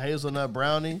 the hazelnut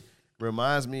brownie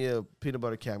reminds me of peanut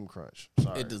butter Captain Crunch.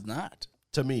 Sorry. It does not.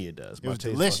 To me, it does. was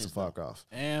taste delicious, buds fuck off.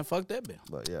 And fuck that bill.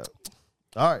 But yeah.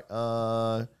 All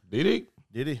right. did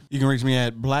Did he? You can reach me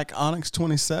at Black Onyx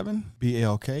 27,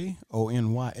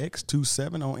 BLKONYX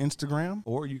 27 on Instagram,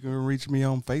 or you can reach me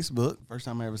on Facebook. First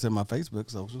time I ever said my Facebook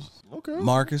socials. Okay.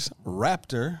 Marcus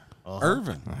Raptor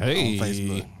Irvin Hey, on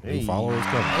Facebook. New followers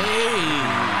coming.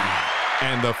 Hey.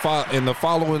 And the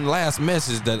following last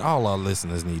message that all our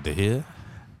listeners need to hear.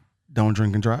 Don't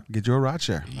drink and drive. Get your ride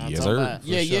share. Yes, sir.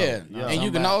 Yeah. And you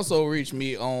can also reach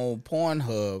me on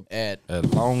Pornhub at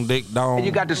Long Dick Dong.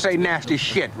 You got to say nasty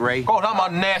shit, Ray. Oh, I'm a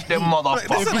nasty It's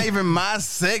motherfucker. not even my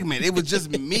segment. It was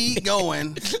just me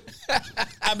going.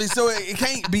 I mean, so it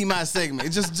can't be my segment.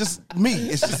 It's just me.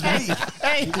 It's just me.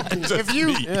 Hey, if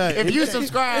you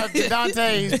subscribe to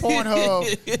Dante's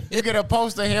Pornhub, you get a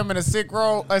poster of him in a silk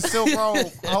robe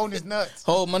holding his nuts.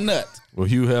 Hold My Nut. With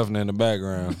Hugh Hefner in the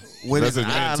background. With his That's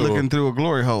his eye mentor. looking through a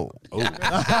glory hole.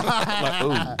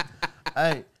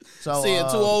 Hey. So Seeing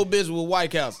two old bitches with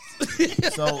White Houses.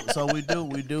 so we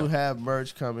do have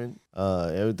merch coming.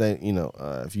 Everything,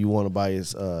 if you want to buy your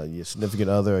significant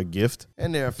other a gift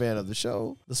and they're a fan of the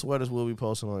show, the sweaters will be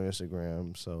posted on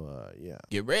Instagram. So yeah,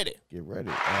 Get ready. get ready.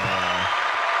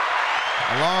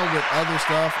 Along with other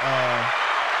stuff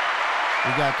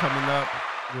we got coming up.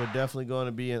 We're definitely going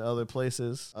to be in other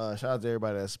places. Shout out to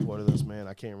everybody that supported us, man.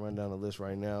 I can't run down the list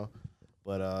right now,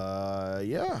 but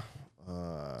yeah.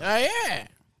 Oh, yeah.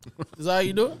 Is that how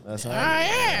you do it? That's how.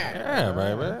 Yeah,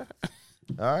 baby.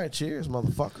 All right, cheers,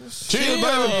 motherfuckers. Cheers,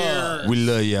 baby. We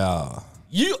love y'all.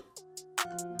 Yeah.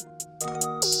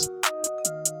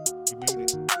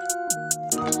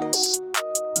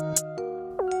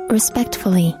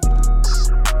 Respectfully.